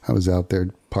 I was out there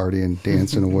partying,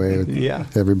 dancing away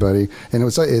with everybody. And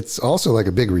it's also like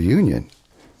a big reunion.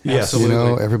 Yes,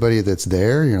 everybody that's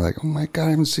there, you're like, oh my God,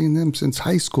 I haven't seen them since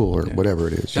high school or whatever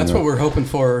it is. That's what we're hoping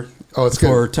for. It's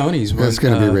for Tony's. It's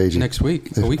going to be raging next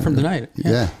week, a week from tonight.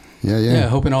 Yeah.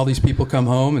 Hoping all these people come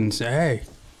home and say, "Hey,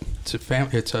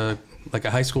 it's like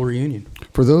a high school reunion."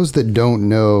 For those that don't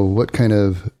know, what kind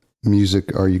of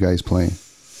music are you guys playing?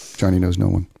 Johnny knows no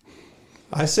one.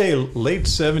 I say late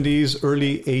 70s,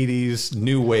 early 80s,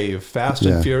 new wave, Fast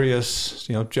and Furious.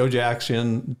 Joe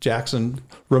Jackson,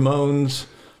 Ramones.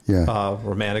 Yeah.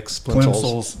 Romantics,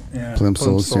 Plimsolls.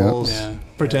 Plimsolls.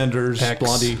 Pretenders, X.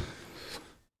 Blondie.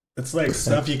 It's like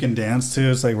stuff you can dance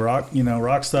to. It's like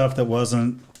rock stuff that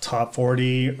wasn't top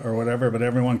 40 or whatever, but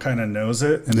everyone kind of knows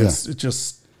it, and it's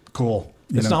just cool.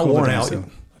 It's not worn out.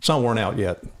 It's not worn out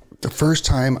yet. The first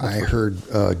time I heard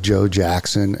Joe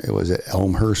Jackson, it was at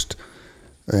Elmhurst,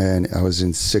 and I was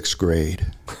in 6th grade,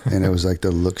 and it was like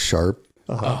the Look Sharp.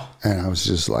 And I was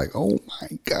just like, oh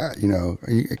my God,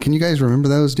 can you guys remember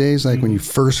those days? Like when you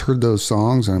first heard those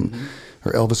songs or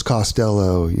Elvis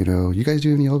Costello, you guys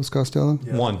do any Elvis Costello?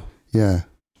 Yeah. One. Yeah.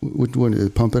 Which one?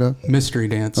 Pump It Up? Mystery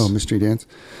Dance. Oh, Mystery Dance.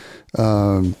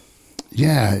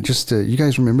 Just you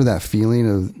guys remember that feeling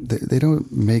of they don't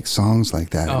make songs like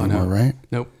that anymore, right?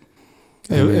 Nope.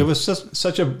 It was just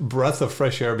such a breath of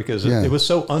fresh air because it was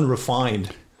so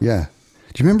unrefined. Yeah.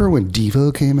 Do you remember when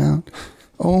Devo came out?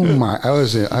 Oh my! I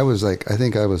was like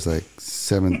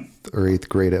 7th or 8th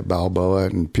grade at Balboa,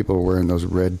 and people were wearing those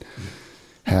red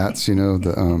hats,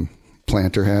 the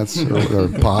planter hats or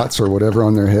pots or whatever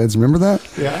on their heads. Remember that?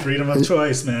 Yeah, freedom of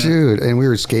choice, man, dude. And we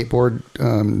were skateboard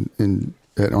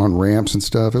on ramps and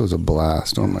stuff. It was a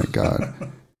blast. Oh my God!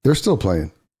 They're still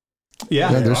playing.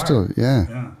 Yeah, they're still.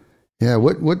 Yeah.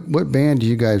 What band do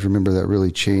you guys remember that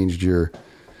really changed your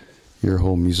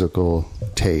whole musical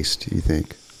taste? You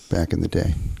think? Back in the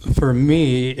day? For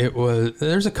me,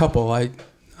 there's a couple. I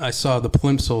saw the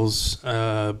Plimsolls.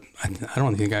 I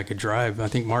don't think I could drive. I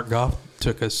think Mark Goff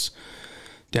took us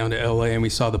down to LA and we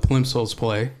saw the Plimsolls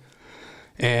play.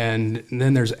 And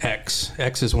then there's X.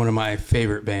 X is one of my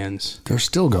favorite bands. They're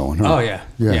still going, huh? Oh yeah.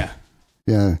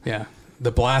 Yeah.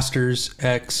 The Blasters,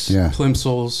 X, Yeah.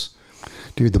 Plimsolls.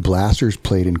 Dude, the Blasters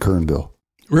played in Kernville.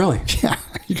 Really? Yeah,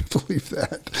 you can believe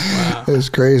that. Wow. It was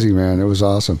crazy, man. It was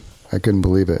awesome. I couldn't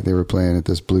believe it. They were playing at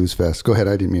this blues fest. Go ahead.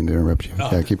 I didn't mean to interrupt you.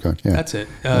 Yeah, keep going. Yeah, that's it.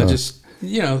 Just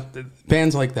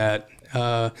bands like that,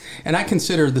 and I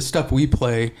consider the stuff we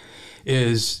play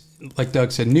is, like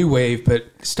Doug said, new wave, but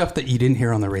stuff that you didn't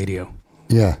hear on the radio.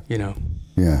 Yeah.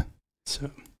 Yeah. So,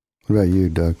 what about you,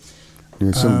 Doug?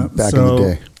 You're back in the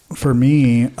day. For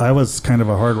me, I was kind of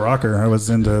a hard rocker. I was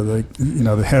into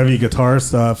the heavy guitar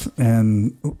stuff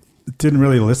and didn't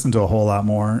really listen to a whole lot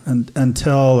more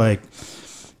until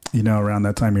around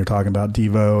that time you're talking about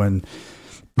Devo and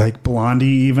like Blondie,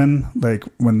 even like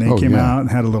when they came out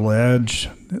and had a little edge.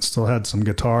 It still had some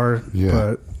guitar,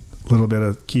 but a little bit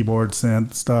of keyboard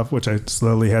synth stuff, which I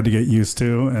slowly had to get used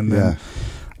to. And then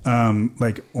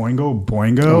like Oingo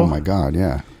Boingo. Oh my God,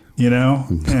 yeah.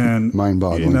 And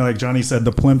mind-boggling. Like Johnny said,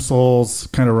 the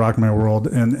Plimsolls kind of rocked my world,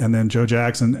 and then Joe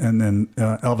Jackson, and then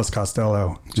Elvis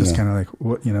Costello, just kind of like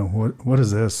what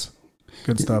is this?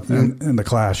 Good stuff, and the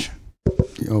Clash.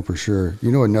 Oh, for sure.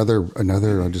 Another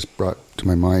I just brought to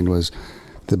my mind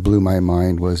that blew my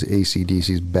mind was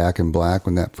AC/DC's Back in Black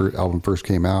when that album first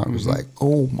came out. It was like,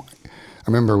 oh my. I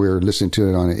remember we were listening to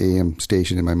it on an AM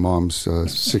station in my mom's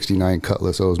 69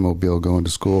 Cutlass Oldsmobile going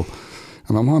to school.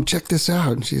 And my mom, check this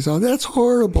out. And she's like, that's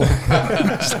horrible.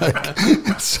 It's like,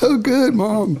 it's so good,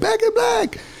 Mom. Back in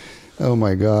Black. Oh,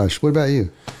 my gosh. What about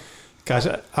you? Gosh,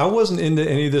 I wasn't into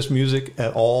any of this music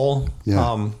at all.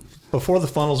 Yeah. Before the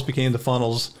Funnels became the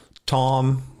Funnels,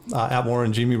 Tom Atmore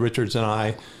and Jimmy Richards and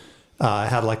I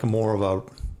had like a more of a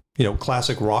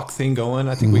classic rock thing going.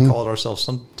 I think we called ourselves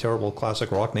some terrible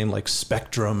classic rock name like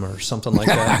Spectrum or something like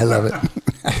that. I love it.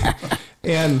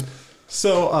 And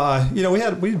so,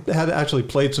 we had actually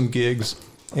played some gigs,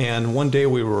 and one day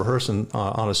we were rehearsing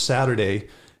on a Saturday,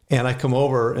 and I come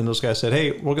over, and those guys said,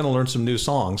 hey, we're going to learn some new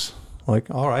songs. I'm like,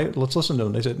 all right, let's listen to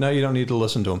them. They said, no, you don't need to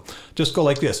listen to them. Just go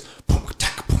like this.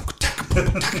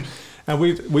 And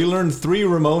we learned 3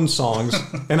 Ramones songs,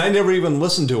 and I never even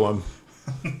listened to them.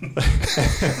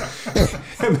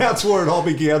 And that's where it all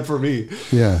began for me.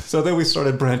 Yeah. So then we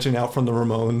started branching out from the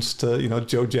Ramones to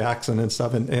Joe Jackson and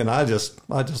stuff, and I just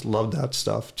loved that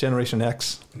stuff. Generation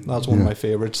X, that was one of my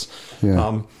favorites.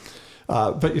 Yeah.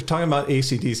 But you're talking about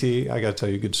AC/DC. I got to tell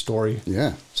you a good story.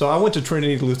 Yeah. So I went to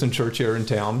Trinity Lutheran Church here in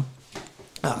town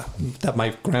that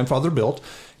my grandfather built,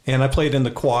 and I played in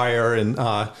the choir, and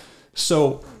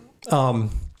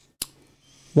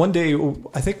one day,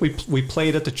 I think we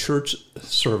played at the church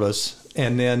service,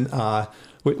 and then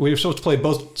we were supposed to play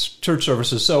both church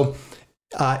services. So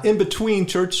in between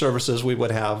church services, we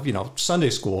would have, Sunday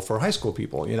school for high school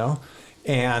people,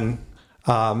 and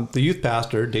the youth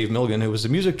pastor, Dave Milligan, who was the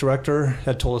music director,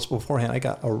 had told us beforehand, I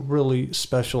got a really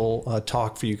special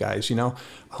talk for you guys. We're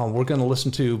going to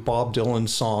listen to Bob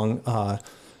Dylan's song.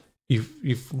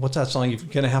 What's that song? You're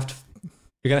going to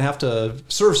have to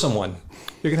serve someone.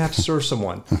 You're going to have to serve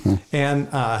someone. And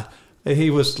he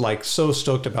was like so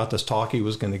stoked about this talk he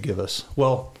was going to give us.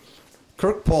 Well,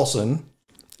 Kirk Paulson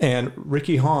and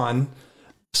Ricky Hahn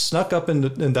snuck up in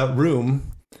that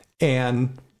room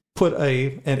and put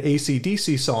an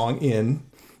AC/DC song in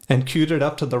and queued it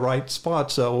up to the right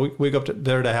spot. So we go up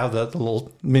there to have the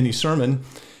little mini sermon.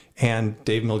 And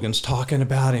Dave Milligan's talking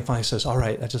about it. And finally says, all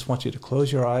right, I just want you to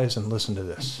close your eyes and listen to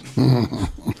this.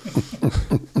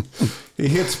 He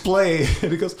hits play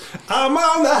and he goes, I'm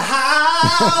on the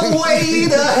highway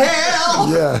to hell.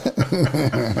 Yeah.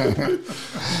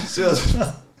 Just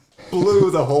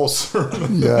blew the whole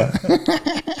sermon. Yeah.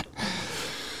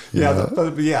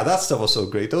 Yeah, that stuff was so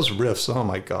great. Those riffs, oh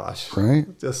my gosh.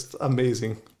 Right? Just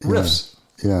amazing. Riffs.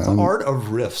 Yeah. The art of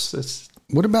riffs.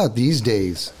 What about these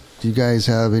days? Do you guys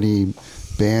have any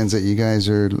bands that you guys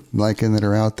are liking that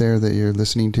are out there that you're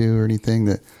listening to or anything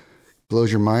that blows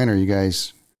your mind, or you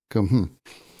guys go,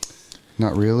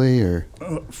 not really? Or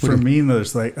for me,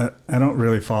 there's like, I don't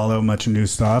really follow much new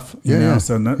stuff,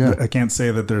 so I can't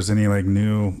say that there's any like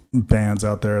new bands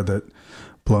out there that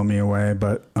blow me away,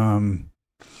 but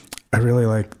I really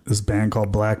like this band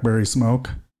called Blackberry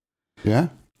Smoke. Yeah.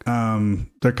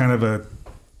 They're kind of a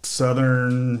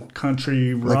southern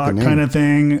country rock kind of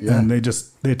thing, and they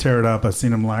tear it up. I've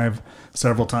seen them live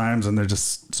several times, and they're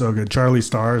just so good. Charlie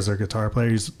Starr is their guitar player.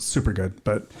 He's super good,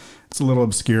 but it's a little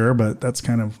obscure, but that's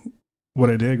kind of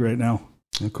what I dig right now.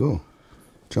 Oh, cool.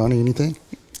 Johnny, anything?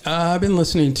 I've been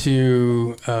listening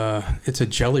to it's a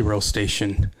Jelly Roll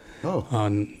station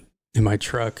in my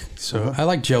truck, so I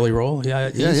like Jelly Roll.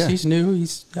 He's new.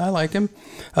 I like him.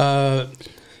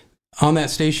 On that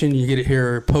station, you get to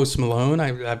hear Post Malone.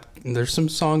 There's some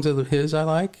songs of his I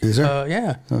like. Is there?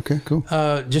 Yeah. Okay, cool.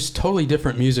 Just totally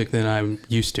different music than I'm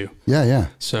used to. Yeah.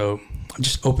 So I'm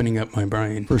just opening up my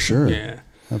brain. For sure. Yeah.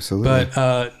 Absolutely.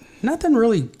 But nothing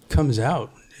really comes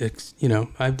out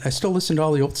I still listen to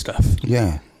all the old stuff.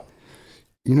 Yeah.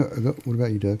 What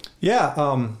about you, Doug? Yeah.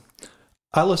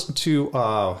 I listen to,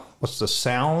 what's the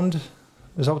Sound?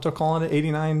 Is that what they're calling it?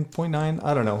 89.9?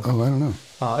 I don't know. Oh, I don't know.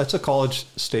 It's a college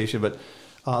station, but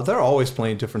they're always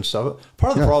playing different stuff.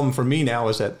 Part of the problem for me now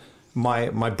is that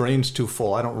my brain's too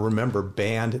full. I don't remember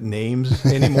band names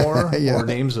anymore or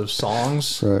names of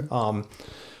songs. Right.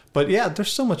 But yeah,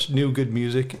 there's so much new good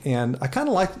music, and I kind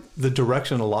of like the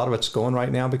direction a lot of it's going right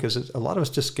now, because a lot of it's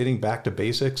just getting back to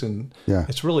basics, and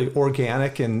it's really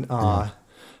organic and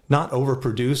not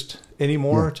overproduced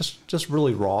anymore. Just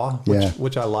really raw,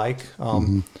 which I like.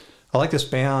 I like this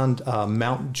band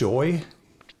Mount Joy.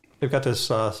 They've got this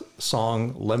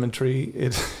song Lemon Tree.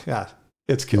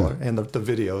 It's killer, and the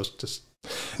videos just.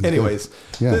 Anyways,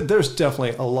 there's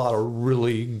definitely a lot of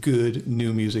really good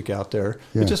new music out there.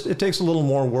 Yeah. It takes a little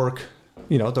more work.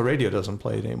 The radio doesn't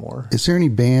play it anymore. Is there any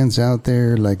bands out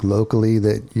there like locally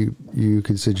that you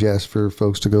could suggest for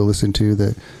folks to go listen to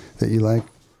that you like?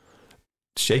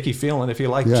 Shaky Feeling. If you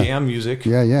like jam music,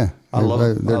 I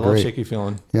love Shaky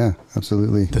Feeling. Yeah,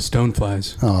 absolutely. The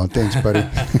Stoneflys. Oh, thanks, buddy.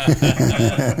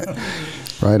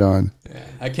 Right on. Yeah,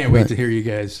 I can't wait to hear you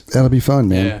guys. That'll be fun,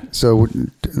 man. Yeah. So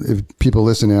if people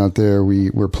listening out there,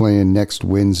 we're playing next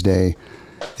Wednesday,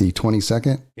 the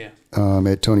 22nd,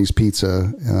 at Tony's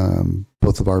Pizza.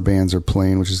 Both of our bands are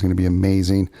playing, which is going to be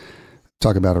amazing.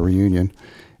 Talk about a reunion.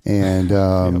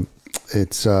 And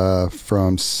it's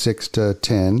from 6 to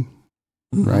 10,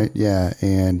 right? Yeah.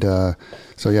 And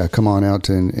come on out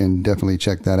and definitely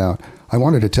check that out. I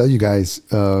wanted to tell you guys,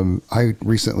 I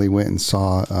recently went and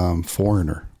saw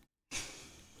Foreigner.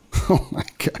 Oh my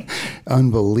God.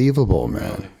 Unbelievable,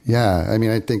 man. Really? Yeah. I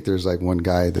mean, I think there's like one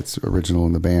guy that's original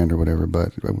in the band or whatever,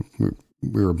 but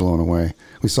we were blown away.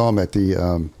 We saw him at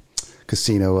the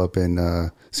casino up in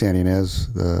San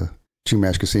Ynez, the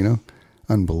Chumash Casino.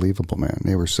 Unbelievable, man.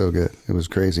 They were so good. It was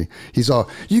crazy. He's all,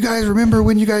 you guys remember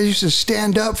when you guys used to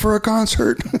stand up for a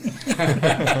concert?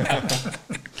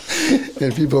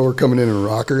 And people were coming in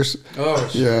rockers. Oh,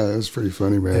 shit. Yeah, it was pretty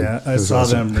funny, man. Yeah, I saw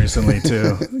them recently,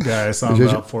 too. Yeah, I saw them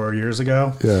about 4 years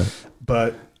ago. Yeah.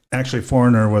 But actually,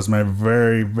 Foreigner was my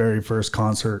very, very first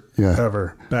concert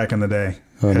ever back in the day.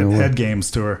 Head Games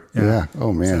tour. Yeah.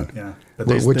 Oh, man. So, but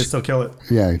they still kill it.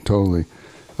 Yeah, totally.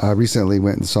 I recently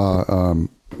went and saw,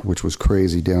 which was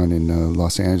crazy, down in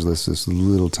Los Angeles, this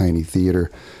little tiny theater,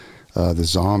 the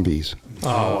Zombies.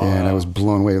 Oh, and I was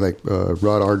blown away. Like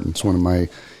Rod Arden's one of my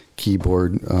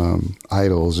keyboard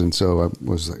idols, and so I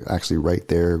was actually right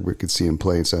there. We could see him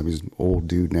play and stuff. He's an old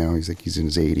dude now. He's in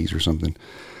his 80s or something.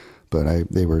 But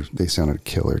they sounded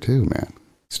killer too, man.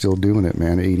 Still doing it,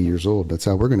 man. 80 years old. That's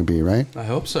how we're going to be, right? I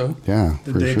hope so. Yeah.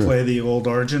 Did they play the old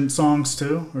Argent songs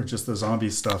too, or just the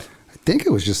zombie stuff? I think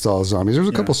it was just all Zombies. There was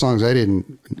a couple songs I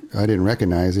didn't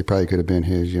recognize. They probably could have been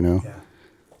his, Yeah.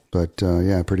 But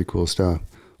pretty cool stuff.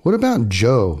 What about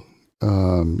Joe,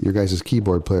 your guys'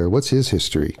 keyboard player? What's his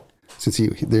history? Since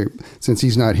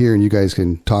he's not here and you guys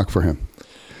can talk for him.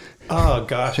 Oh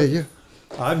gosh. Hey, yeah.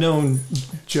 I've known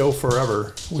Joe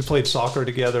forever. We played soccer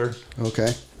together.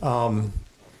 Okay.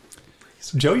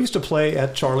 Joe used to play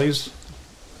at Charlie's.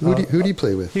 Who do you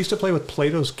play with? He used to play with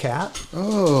Plato's Cat.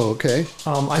 Oh, okay.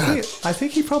 I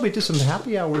think he probably did some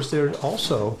happy hours there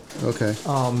also. Okay.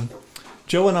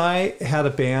 Joe and I had a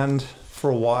band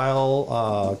for a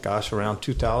while, around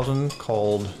 2000,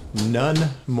 called None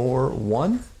More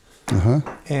One. Uh-huh.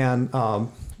 And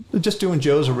just doing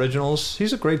Joe's originals.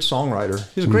 He's a great songwriter.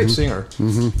 He's a great singer.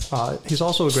 Mm-hmm. He's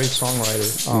also a great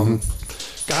songwriter.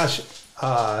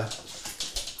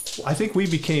 I think we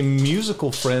became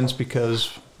musical friends because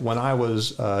when I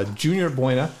was junior at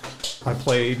Buena, I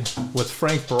played with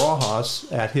Frank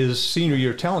Barajas at his senior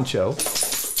year talent show.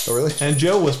 Oh, really? And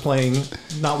Joe was playing,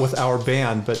 not with our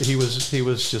band, but he was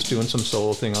just doing some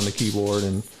solo thing on the keyboard.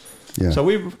 And so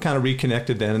we kind of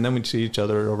reconnected then, and then we'd see each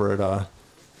other over at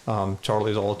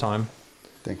Charlie's all the time.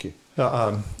 Thank you.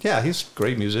 He's a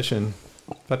great musician.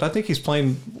 But I think he's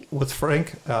playing with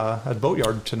Frank at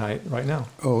Boatyard tonight, right now.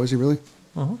 Oh, is he really?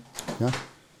 Uh-huh. Yeah.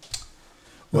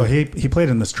 Well, he played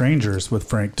in The Strangers with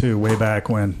Frank, too, way back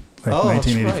when,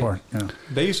 1984. Right. Yeah.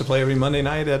 They used to play every Monday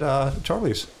night at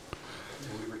Charlie's.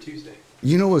 We were Tuesday.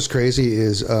 You know what's crazy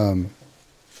is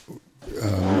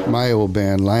my old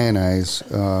band, Lion Eyes,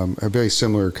 a very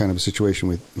similar kind of a situation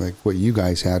with like what you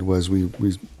guys had was we're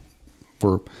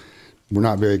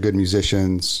not very good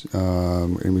musicians,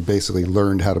 and we basically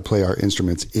learned how to play our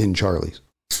instruments in Charlie's.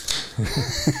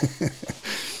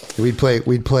 We'd play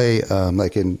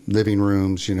like in living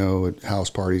rooms, at house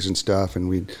parties and stuff, and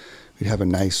we'd have a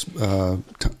nice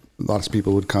lots of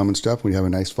people would come and stuff. We'd have a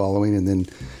nice following, and then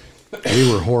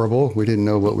we were horrible. We didn't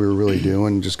know what we were really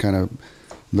doing, just kind of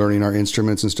learning our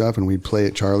instruments and stuff. And we'd play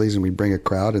at Charlie's and we'd bring a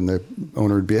crowd and the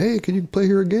owner would be, hey, can you play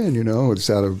here again? You know, it's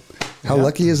out of, how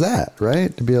lucky is that,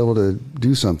 right? To be able to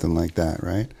do something like that,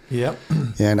 right? Yep.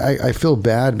 And I feel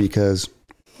bad because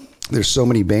there's so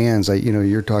many bands.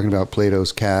 You're talking about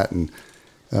Plato's Cat and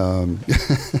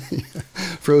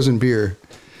Frozen Beer.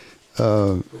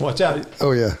 Watch out.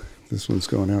 Oh, yeah. This one's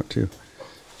going out, too.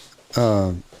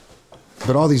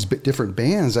 But all these different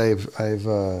bands I've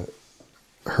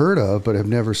heard of, but have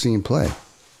never seen play.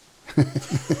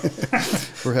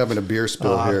 We're having a beer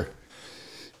spill here.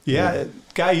 Yeah,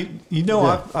 Guy,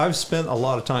 I've spent a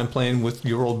lot of time playing with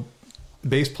your old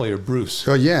bass player, Bruce.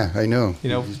 Oh, yeah, I know.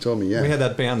 You told me, yeah. We had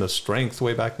that band, The Strength,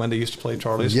 way back when they used to play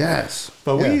Charlie's. Yes.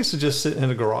 But we used to just sit in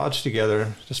a garage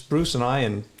together, just Bruce and I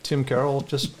and Tim Carroll,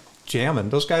 just jamming.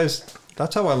 Those guys,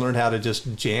 that's how I learned how to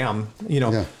just jam,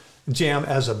 jam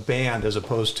as a band as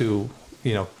opposed to,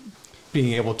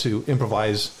 being able to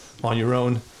improvise on your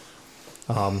own.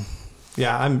 I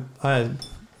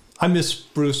miss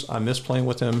Bruce. I miss playing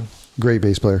with him. Great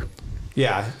bass player.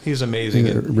 Yeah, he's amazing.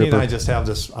 Yeah, and he and I just have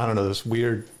this, this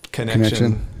weird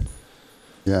connection.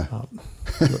 Yeah.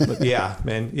 But yeah,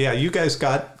 man. Yeah, you guys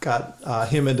got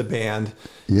him into band.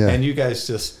 Yeah. And you guys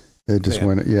just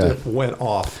went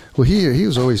off. Well, he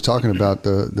was always talking about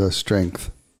the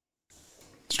strength.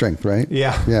 Strength, right?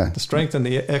 Yeah. Yeah. The strength and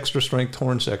the extra strength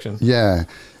horn section. Yeah.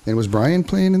 And was Brian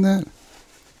playing in that?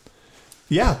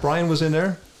 Yeah, Brian was in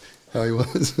there. Oh, he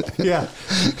was? Yeah.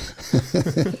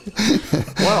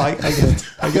 Well, I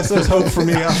guess there's hope for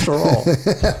me after all.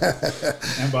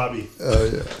 And Bobby.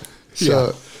 Yeah.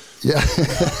 So, yeah.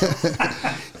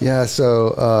 Yeah.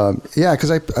 So, because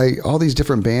I all these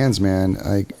different bands, man,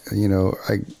 I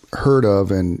heard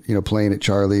of and, playing at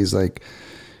Charlie's, like,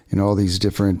 all these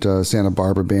different Santa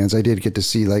Barbara bands. I did get to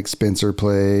see like Spencer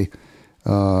play,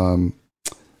 the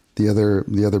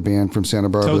other band from Santa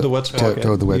Barbara, Toad the Wet Sprocket.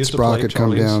 Toad the Wet Sprocket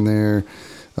come down there.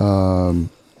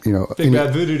 Big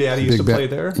Bad Voodoo Daddy used to play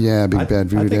there. Yeah, Big Bad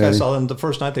Voodoo Daddy. I think I saw them the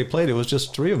first night they played. It was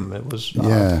just three of them. It was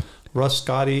Russ,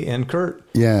 Scotty, and Kurt.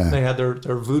 Yeah, they had their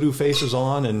voodoo faces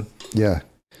on, and and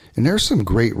there's some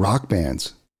great rock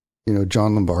bands.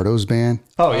 John Lombardo's band.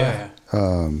 Oh yeah.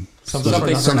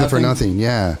 Something for nothing.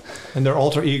 Yeah, and their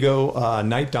alter ego,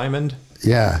 Night Diamond.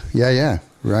 Yeah,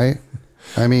 right.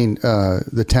 I mean,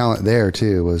 the talent there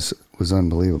too was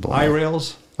unbelievable.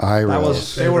 I-Rails.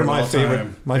 They were my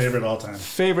favorite all time.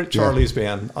 Favorite Charlie's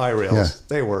band, I-Rails. Yeah.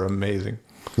 They were amazing.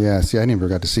 Yeah, see, I never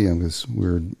got to see them because we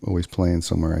were always playing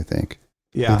somewhere, I think.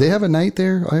 Yeah. Did they have a night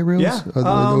there, I-Rails? Yeah.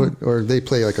 Or they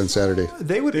play like on Saturday?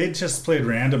 They just played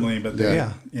randomly, but they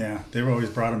were always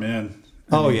brought them in.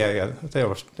 They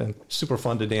were super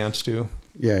fun to dance to.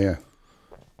 Yeah.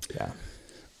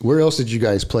 Where else did you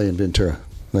guys play in Ventura?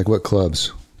 Like what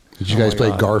clubs? Did you guys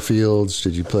play Garfield's?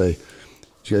 Did you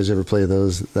guys ever play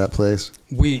that place?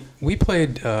 We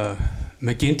played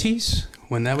McGinty's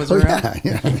when that was around.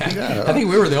 Yeah. I think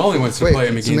we were the only ones to play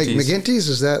at McGinty's. So McGinty's,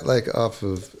 is that like off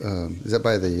of, is that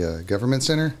by the government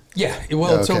center? Yeah.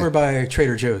 Well, it's over by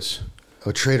Trader Joe's.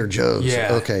 Oh, Trader Joe's.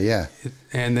 Yeah. Okay, yeah.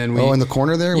 And then in the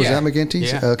corner there? Was that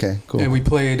McGinty's? Yeah. Okay, cool. And we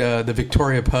played the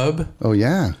Victoria Pub. Oh,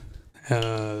 yeah.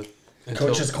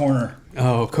 Coach's Corner.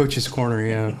 Oh, Coach's Corner,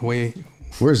 yeah.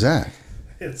 Where's that?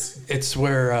 It's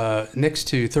where next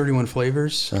to 31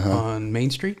 Flavors on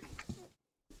Main Street.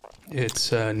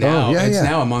 It's now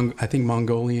now I think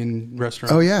Mongolian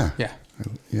restaurant. Oh yeah. Yeah.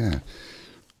 Yeah.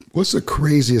 What's the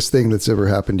craziest thing that's ever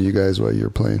happened to you guys while you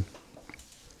were playing?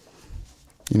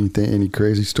 Any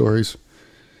crazy stories?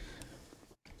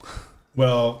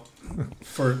 Well,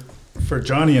 for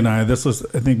Johnny and I, this was,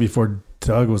 I think, before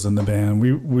Doug was in the band.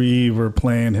 We were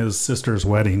playing his sister's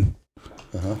wedding,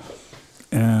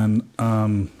 and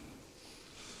we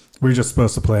were just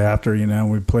supposed to play after.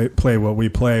 We play what we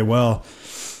play. Well,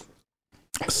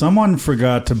 someone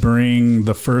forgot to bring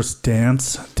the first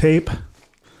dance tape.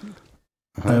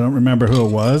 I don't remember who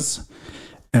it was,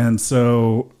 and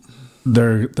so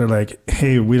they're like,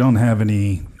 "Hey, we don't have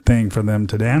anything for them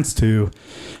to dance to.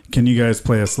 Can you guys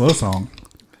play a slow song?"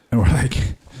 And we're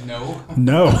like, No.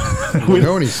 we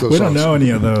don't know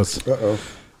any of those.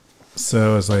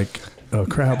 So it's like, oh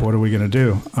crap, what are we gonna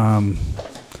do?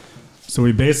 So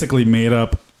we basically made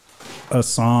up a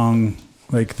song,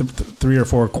 like 3 or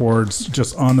 4 chords,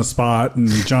 just on the spot, and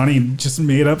Johnny just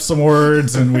made up some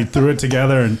words, and we threw it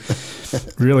together. And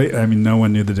really, I mean, no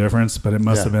one knew the difference, but it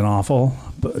must have been awful.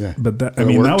 But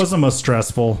that was the most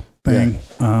stressful thing.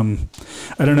 Yeah.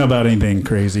 I don't know about anything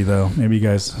crazy though. Maybe you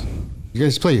guys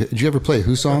play? Did you ever play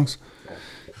Who songs?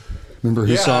 Remember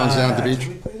Who songs down at the beach? I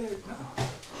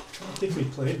don't think we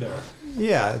played there.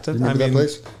 Yeah, Remember that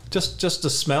place? Just the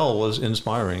smell was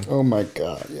inspiring. Oh my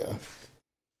God, yeah.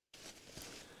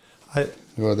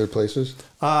 No other places?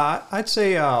 I'd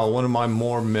say one of my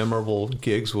more memorable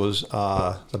gigs was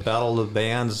the Battle of the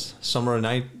Bands, summer of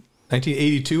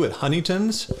 1982 at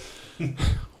Huntington's.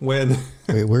 Wait,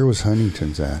 where was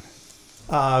Huntington's at?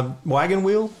 Wagon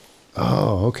Wheel.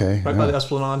 Oh, okay. Right by the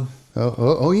Esplanade.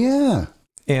 Oh, yeah.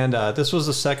 And this was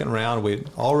the second round. We'd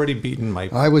already beaten my...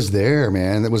 I was there,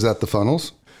 man. Was that the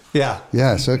Funnels? Yeah.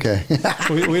 Yes, okay.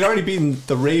 We'd already beaten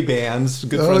the Ray Bands,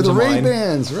 good friends of mine. Oh, the Ray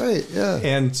Bands, right, yeah.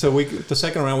 And so the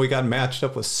second round, we got matched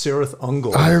up with Sirith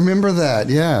Ungol. I remember that,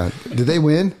 yeah. Did they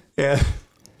win? Yeah.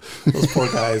 Those poor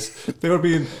guys.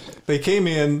 They came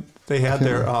in, they had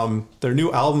their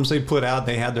new albums they put out.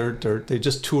 They had they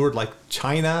just toured like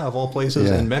China of all places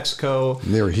and Mexico.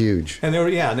 And they were huge. And they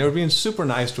were being super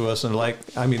nice to us. And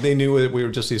they knew that we were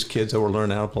just these kids that were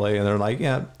learning how to play. And they're like,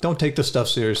 yeah, don't take this stuff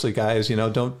seriously, guys.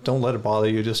 Don't let it bother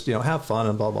you. Just, have fun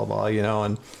and blah, blah, blah,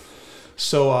 And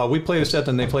so we played a set,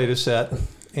 then they played a set.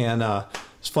 And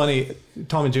it's funny,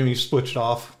 Tom and Jimmy switched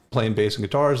off playing bass and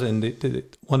guitars. And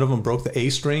one of them broke the A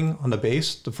string on the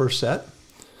bass the first set.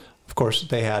 Of course,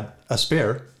 they had a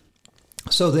spare.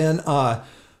 So then the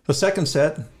second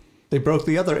set, they broke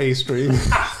the other A string.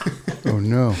 Oh,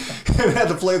 no. And had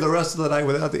to play the rest of the night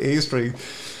without the A string.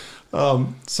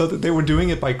 So that they were doing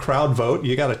it by crowd vote.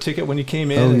 You got a ticket when you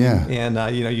came in. Oh, yeah.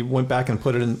 And you went back and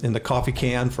put it in the coffee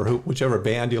can for whichever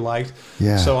band you liked.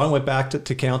 Yeah. So I went back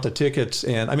to count the tickets.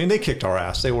 And, they kicked our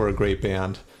ass. They were a great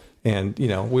band. And,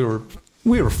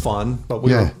 we were fun, but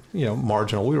we were,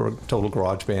 marginal. We were a total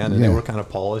garage band, and they were kind of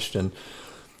polished. And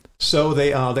so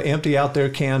they empty out their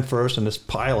can first, and this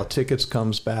pile of tickets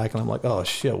comes back, and I'm like, oh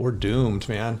shit, we're doomed,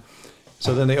 man.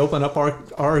 So then they open up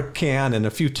our can, and a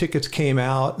few tickets came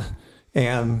out,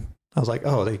 and I was like,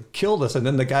 oh, they killed us. And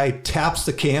then the guy taps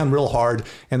the can real hard,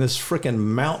 and this freaking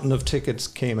mountain of tickets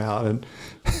came out, and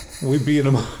we beat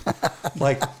them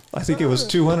like, I think it was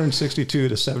 262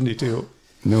 to 72.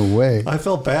 No way. I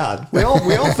felt bad. We all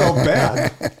felt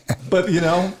bad. But,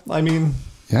 Yeah.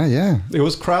 It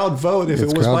was crowd vote. If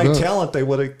it was my talent, they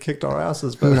would have kicked our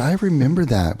asses. But Dude, I remember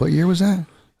that. What year was that?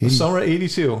 Summer of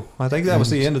 82. I think that was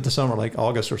the end of the summer, like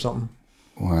August or something.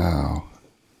 Wow.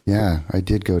 Yeah, I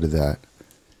did go to that.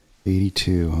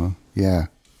 82, huh? Yeah.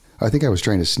 I think I was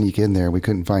trying to sneak in there. We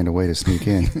couldn't find a way to sneak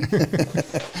in.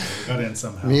 Got in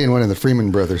somehow. Me and one of the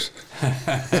Freeman brothers.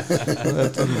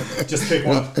 Just pick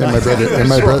one.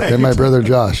 And my brother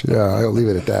Josh. Yeah, I'll leave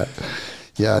it at that.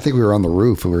 Yeah, I think we were on the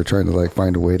roof and we were trying to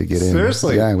find a way to get in.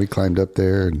 Seriously? Yeah, we climbed up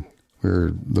there and we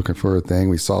were looking for a thing.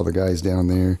 We saw the guys down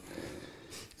there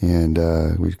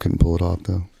and we couldn't pull it off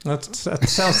though. That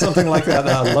sounds something like that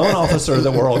loan officer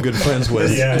that we're all good friends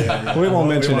with. Yeah. We won't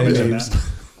mention any names.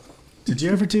 Did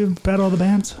you ever do Battle of the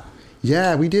Bands?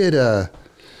 Yeah, we did a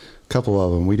couple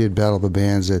of them. We did Battle of the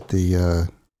Bands at the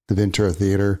Ventura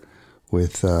Theater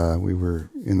with, we were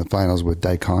in the finals with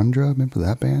Dicondra. Remember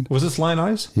that band? Was this Line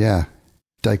Eyes? Yeah.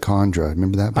 Dicondra.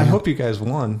 Remember that band? I hope you guys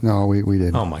won. No, we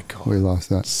didn't. Oh my God. We lost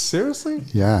that. Seriously?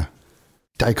 Yeah.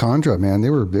 Dicondra, man.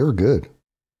 They were good.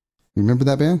 You remember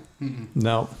that band? Mm-mm.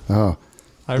 No. Oh.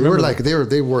 I remember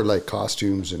They wore like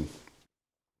costumes and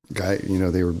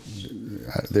they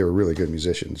were really good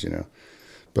musicians,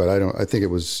 But I think it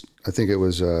was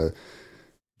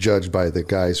judged by the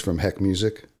guys from Heck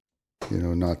Music,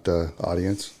 not the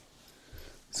audience.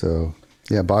 So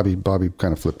yeah, Bobby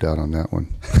kind of flipped out on that one.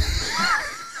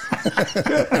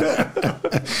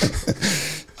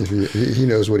 He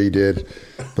knows what he did,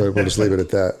 but we'll just leave it at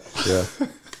that. Yeah.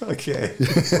 Okay.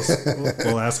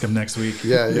 We'll ask him next week.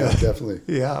 Yeah, definitely.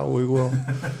 Yeah, we will.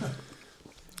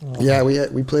 Yeah,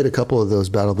 we played a couple of those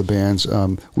Battle of the Bands.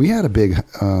 We had a big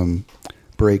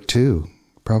break too,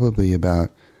 probably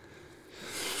about,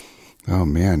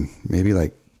 maybe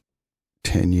like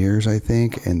 10 years, I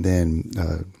think. And then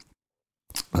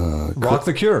Rock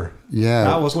the Cure. Yeah.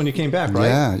 That was when you came back,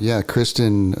 right? Yeah.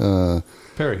 Kristen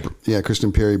Perry. Yeah,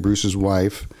 Kristen Perry, Bruce's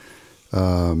wife,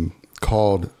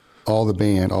 called all the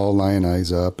band, all Lion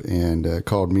Eyes up, and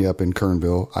called me up in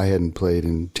Kernville. I hadn't played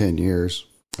in 10 years.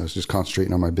 I was just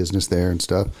concentrating on my business there and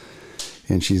stuff.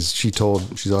 And she's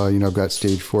I've got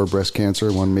stage 4 breast cancer.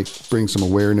 Want to bring some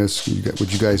awareness.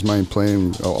 Would you guys mind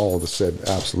playing? All of us said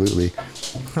absolutely.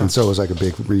 And so it was like a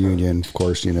big reunion, of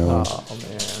course, Oh,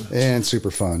 man. And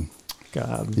super fun.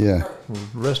 God. Yeah.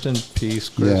 Rest in peace,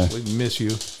 Chris. Yeah. We miss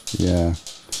you. Yeah.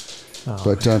 Oh,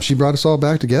 but she brought us all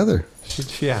back together.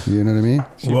 Yeah. You know what I mean?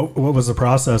 What was the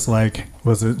process like?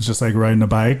 Was it just like riding a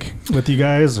bike with you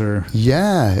guys, or?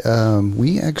 Yeah,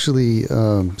 we actually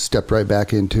stepped right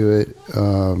back into it.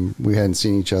 We hadn't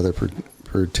seen each other for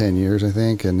for 10 years, I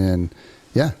think. And then,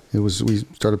 we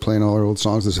started playing all our old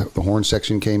songs. The horn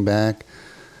section came back.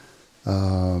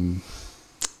 And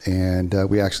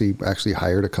we actually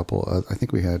hired a couple, I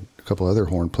think we had a couple other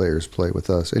horn players play with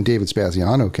us. And David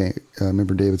Spaziano came.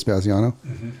 Remember David Spaziano?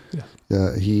 Mm-hmm.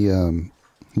 Yeah.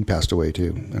 He passed away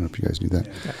too. I don't know if you guys knew that.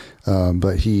 Yeah.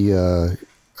 But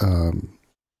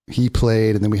he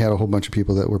played, and then we had a whole bunch of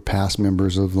people that were past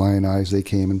members of Lion Eyes. They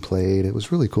came and played. It was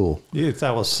really cool. Yeah,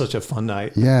 that was such a fun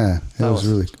night. Yeah, it was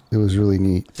really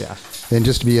neat. Yeah. And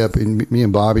just to be up, and me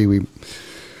and Bobby, we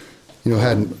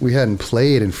hadn't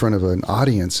played in front of an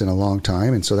audience in a long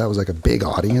time, and so that was like a big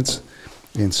audience.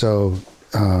 And so,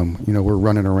 we're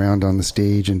running around on the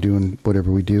stage and doing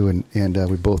whatever we do, and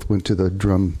we both went to the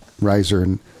drum riser,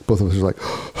 and both of us were like,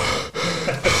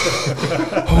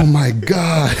 oh my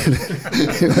God.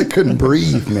 And I couldn't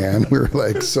breathe, man. We were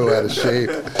like so out of shape.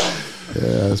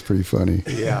 Yeah, that's pretty funny.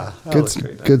 Yeah.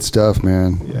 Good stuff,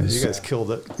 man. Yeah, you guys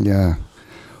killed it. Yeah.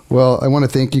 Well, I want to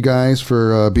thank you guys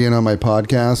for being on my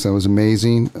podcast. That was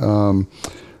amazing. Why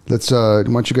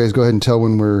don't you guys go ahead and tell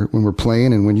when we're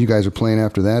playing and when you guys are playing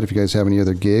after that, if you guys have any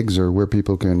other gigs or where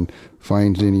people can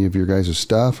find any of your guys'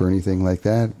 stuff or anything like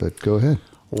that, but go ahead.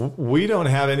 We don't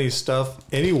have any stuff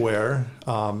anywhere.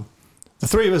 The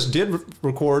three of us did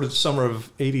record summer of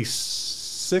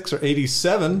 86 or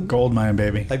 87. Goldmine,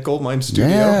 baby. At Goldmine Studio.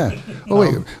 Yeah. Oh,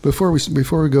 wait. Before we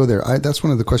go there, that's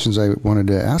one of the questions I wanted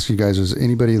to ask you guys. Is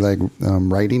anybody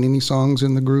writing any songs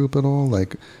in the group at all?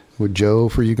 Like with Joe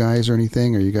for you guys or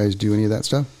anything? Or you guys do any of that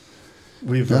stuff?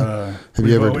 We've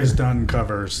always done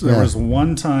covers. There was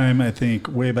one time, I think,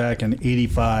 way back in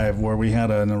 85 where we had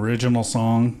an original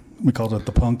song. We called it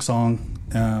the punk song.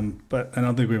 But I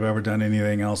don't think we've ever done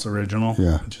anything else original.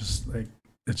 Yeah.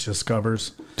 It's just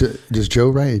covers. Does Joe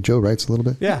write? Joe writes a little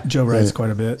bit? Yeah. Joe writes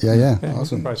quite a bit. Yeah.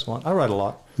 Awesome. I write a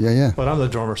lot. Yeah. But I'm the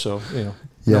drummer, so, Yeah.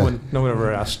 No one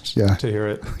ever asked to hear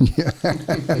it. Yeah. I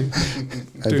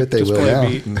bet they just will play now. a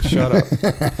beat and shut up.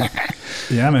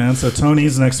 Yeah, man. So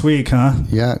Tony's next week, huh?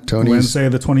 Yeah, Tony's Wednesday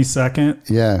the 22nd.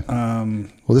 Yeah.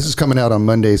 Well, this is coming out on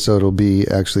Monday, so it'll be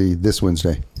actually this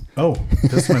Wednesday. Oh,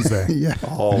 this Wednesday. Yeah.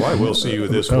 Oh, I will see you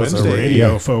this that was Wednesday. a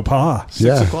radio faux pas.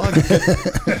 6 o'clock.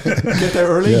 Get there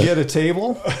early, get a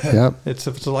table. Yep. It's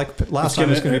like last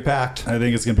time it's going to be packed. I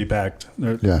think it's going to be packed.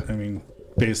 Yeah. I mean,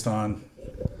 based on,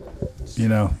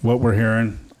 what we're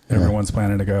hearing, everyone's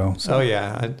planning to go. So. Oh,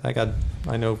 yeah.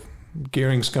 I know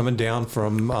Gearing's coming down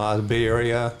from the Bay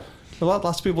Area.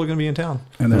 Lots of people are going to be in town.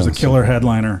 And there's a killer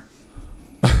headliner.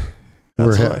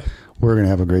 We're going to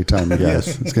have a great time, you guys.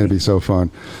 Yes. It's going to be so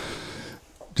fun.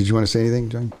 Did you want to say anything,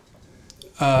 John?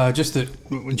 Just that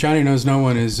Johnny Knows No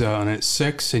One is on at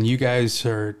 6, and you guys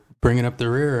are bringing up the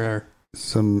rear. Or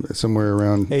somewhere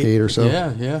around 8 or so.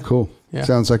 Yeah. Cool. Yeah.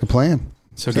 Sounds like a plan.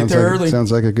 So get there early.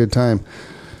 Sounds like a good time.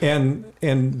 And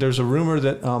there's a rumor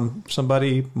that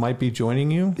somebody might be joining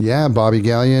you. Yeah, Bobby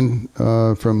Gallion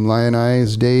from Lion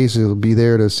Eyes days. He'll be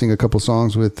there to sing a couple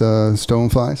songs with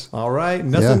Stoneflys. All right.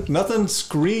 Nothing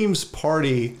screams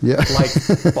party like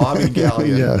Bobby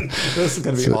Gallion. Yeah. This is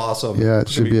going to be awesome. Yeah, it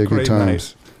should be a good time.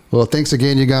 Night. Well, thanks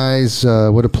again, you guys.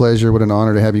 What a pleasure. What an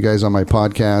honor to have you guys on my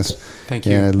podcast. Thank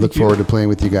you. And I look forward to playing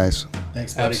with you guys.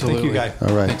 Thanks, buddy. Absolutely. Thank you, guys.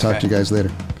 All right. Thanks, talk to you guys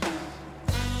later.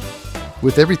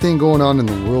 With everything going on in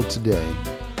the world today,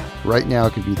 right now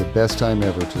could be the best time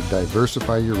ever to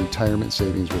diversify your retirement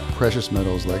savings with precious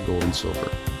metals like gold and silver.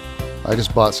 I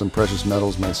just bought some precious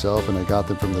metals myself, and I got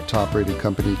them from the top-rated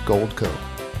company Goldco.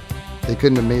 They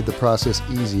couldn't have made the process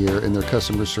easier, and their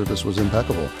customer service was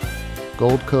impeccable.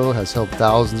 Goldco has helped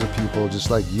thousands of people just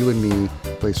like you and me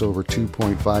place over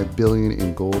 $2.5 billion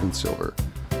in gold and silver.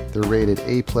 They're rated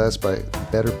A+ by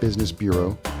Better Business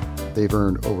Bureau. They've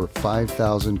earned over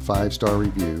 5,000 5-star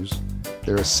reviews.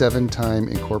 They're a 7-time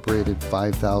Incorporated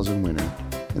 5,000 winner.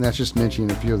 And that's just mentioning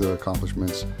a few of their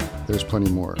accomplishments. There's plenty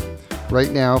more.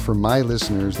 Right now, for my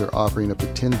listeners, they're offering up to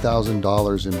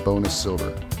 $10,000 in bonus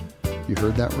silver. You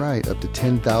heard that right, up to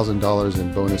 $10,000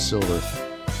 in bonus silver,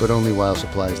 but only while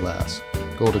supplies last.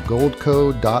 Go to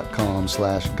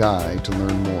goldco.com/guy to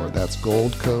learn more. That's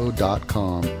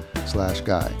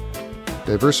goldco.com/guy.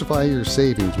 Diversify your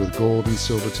savings with gold and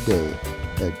silver today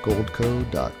at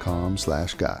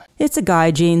goldco.com/guy. It's a Guy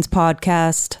Jeans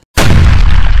podcast.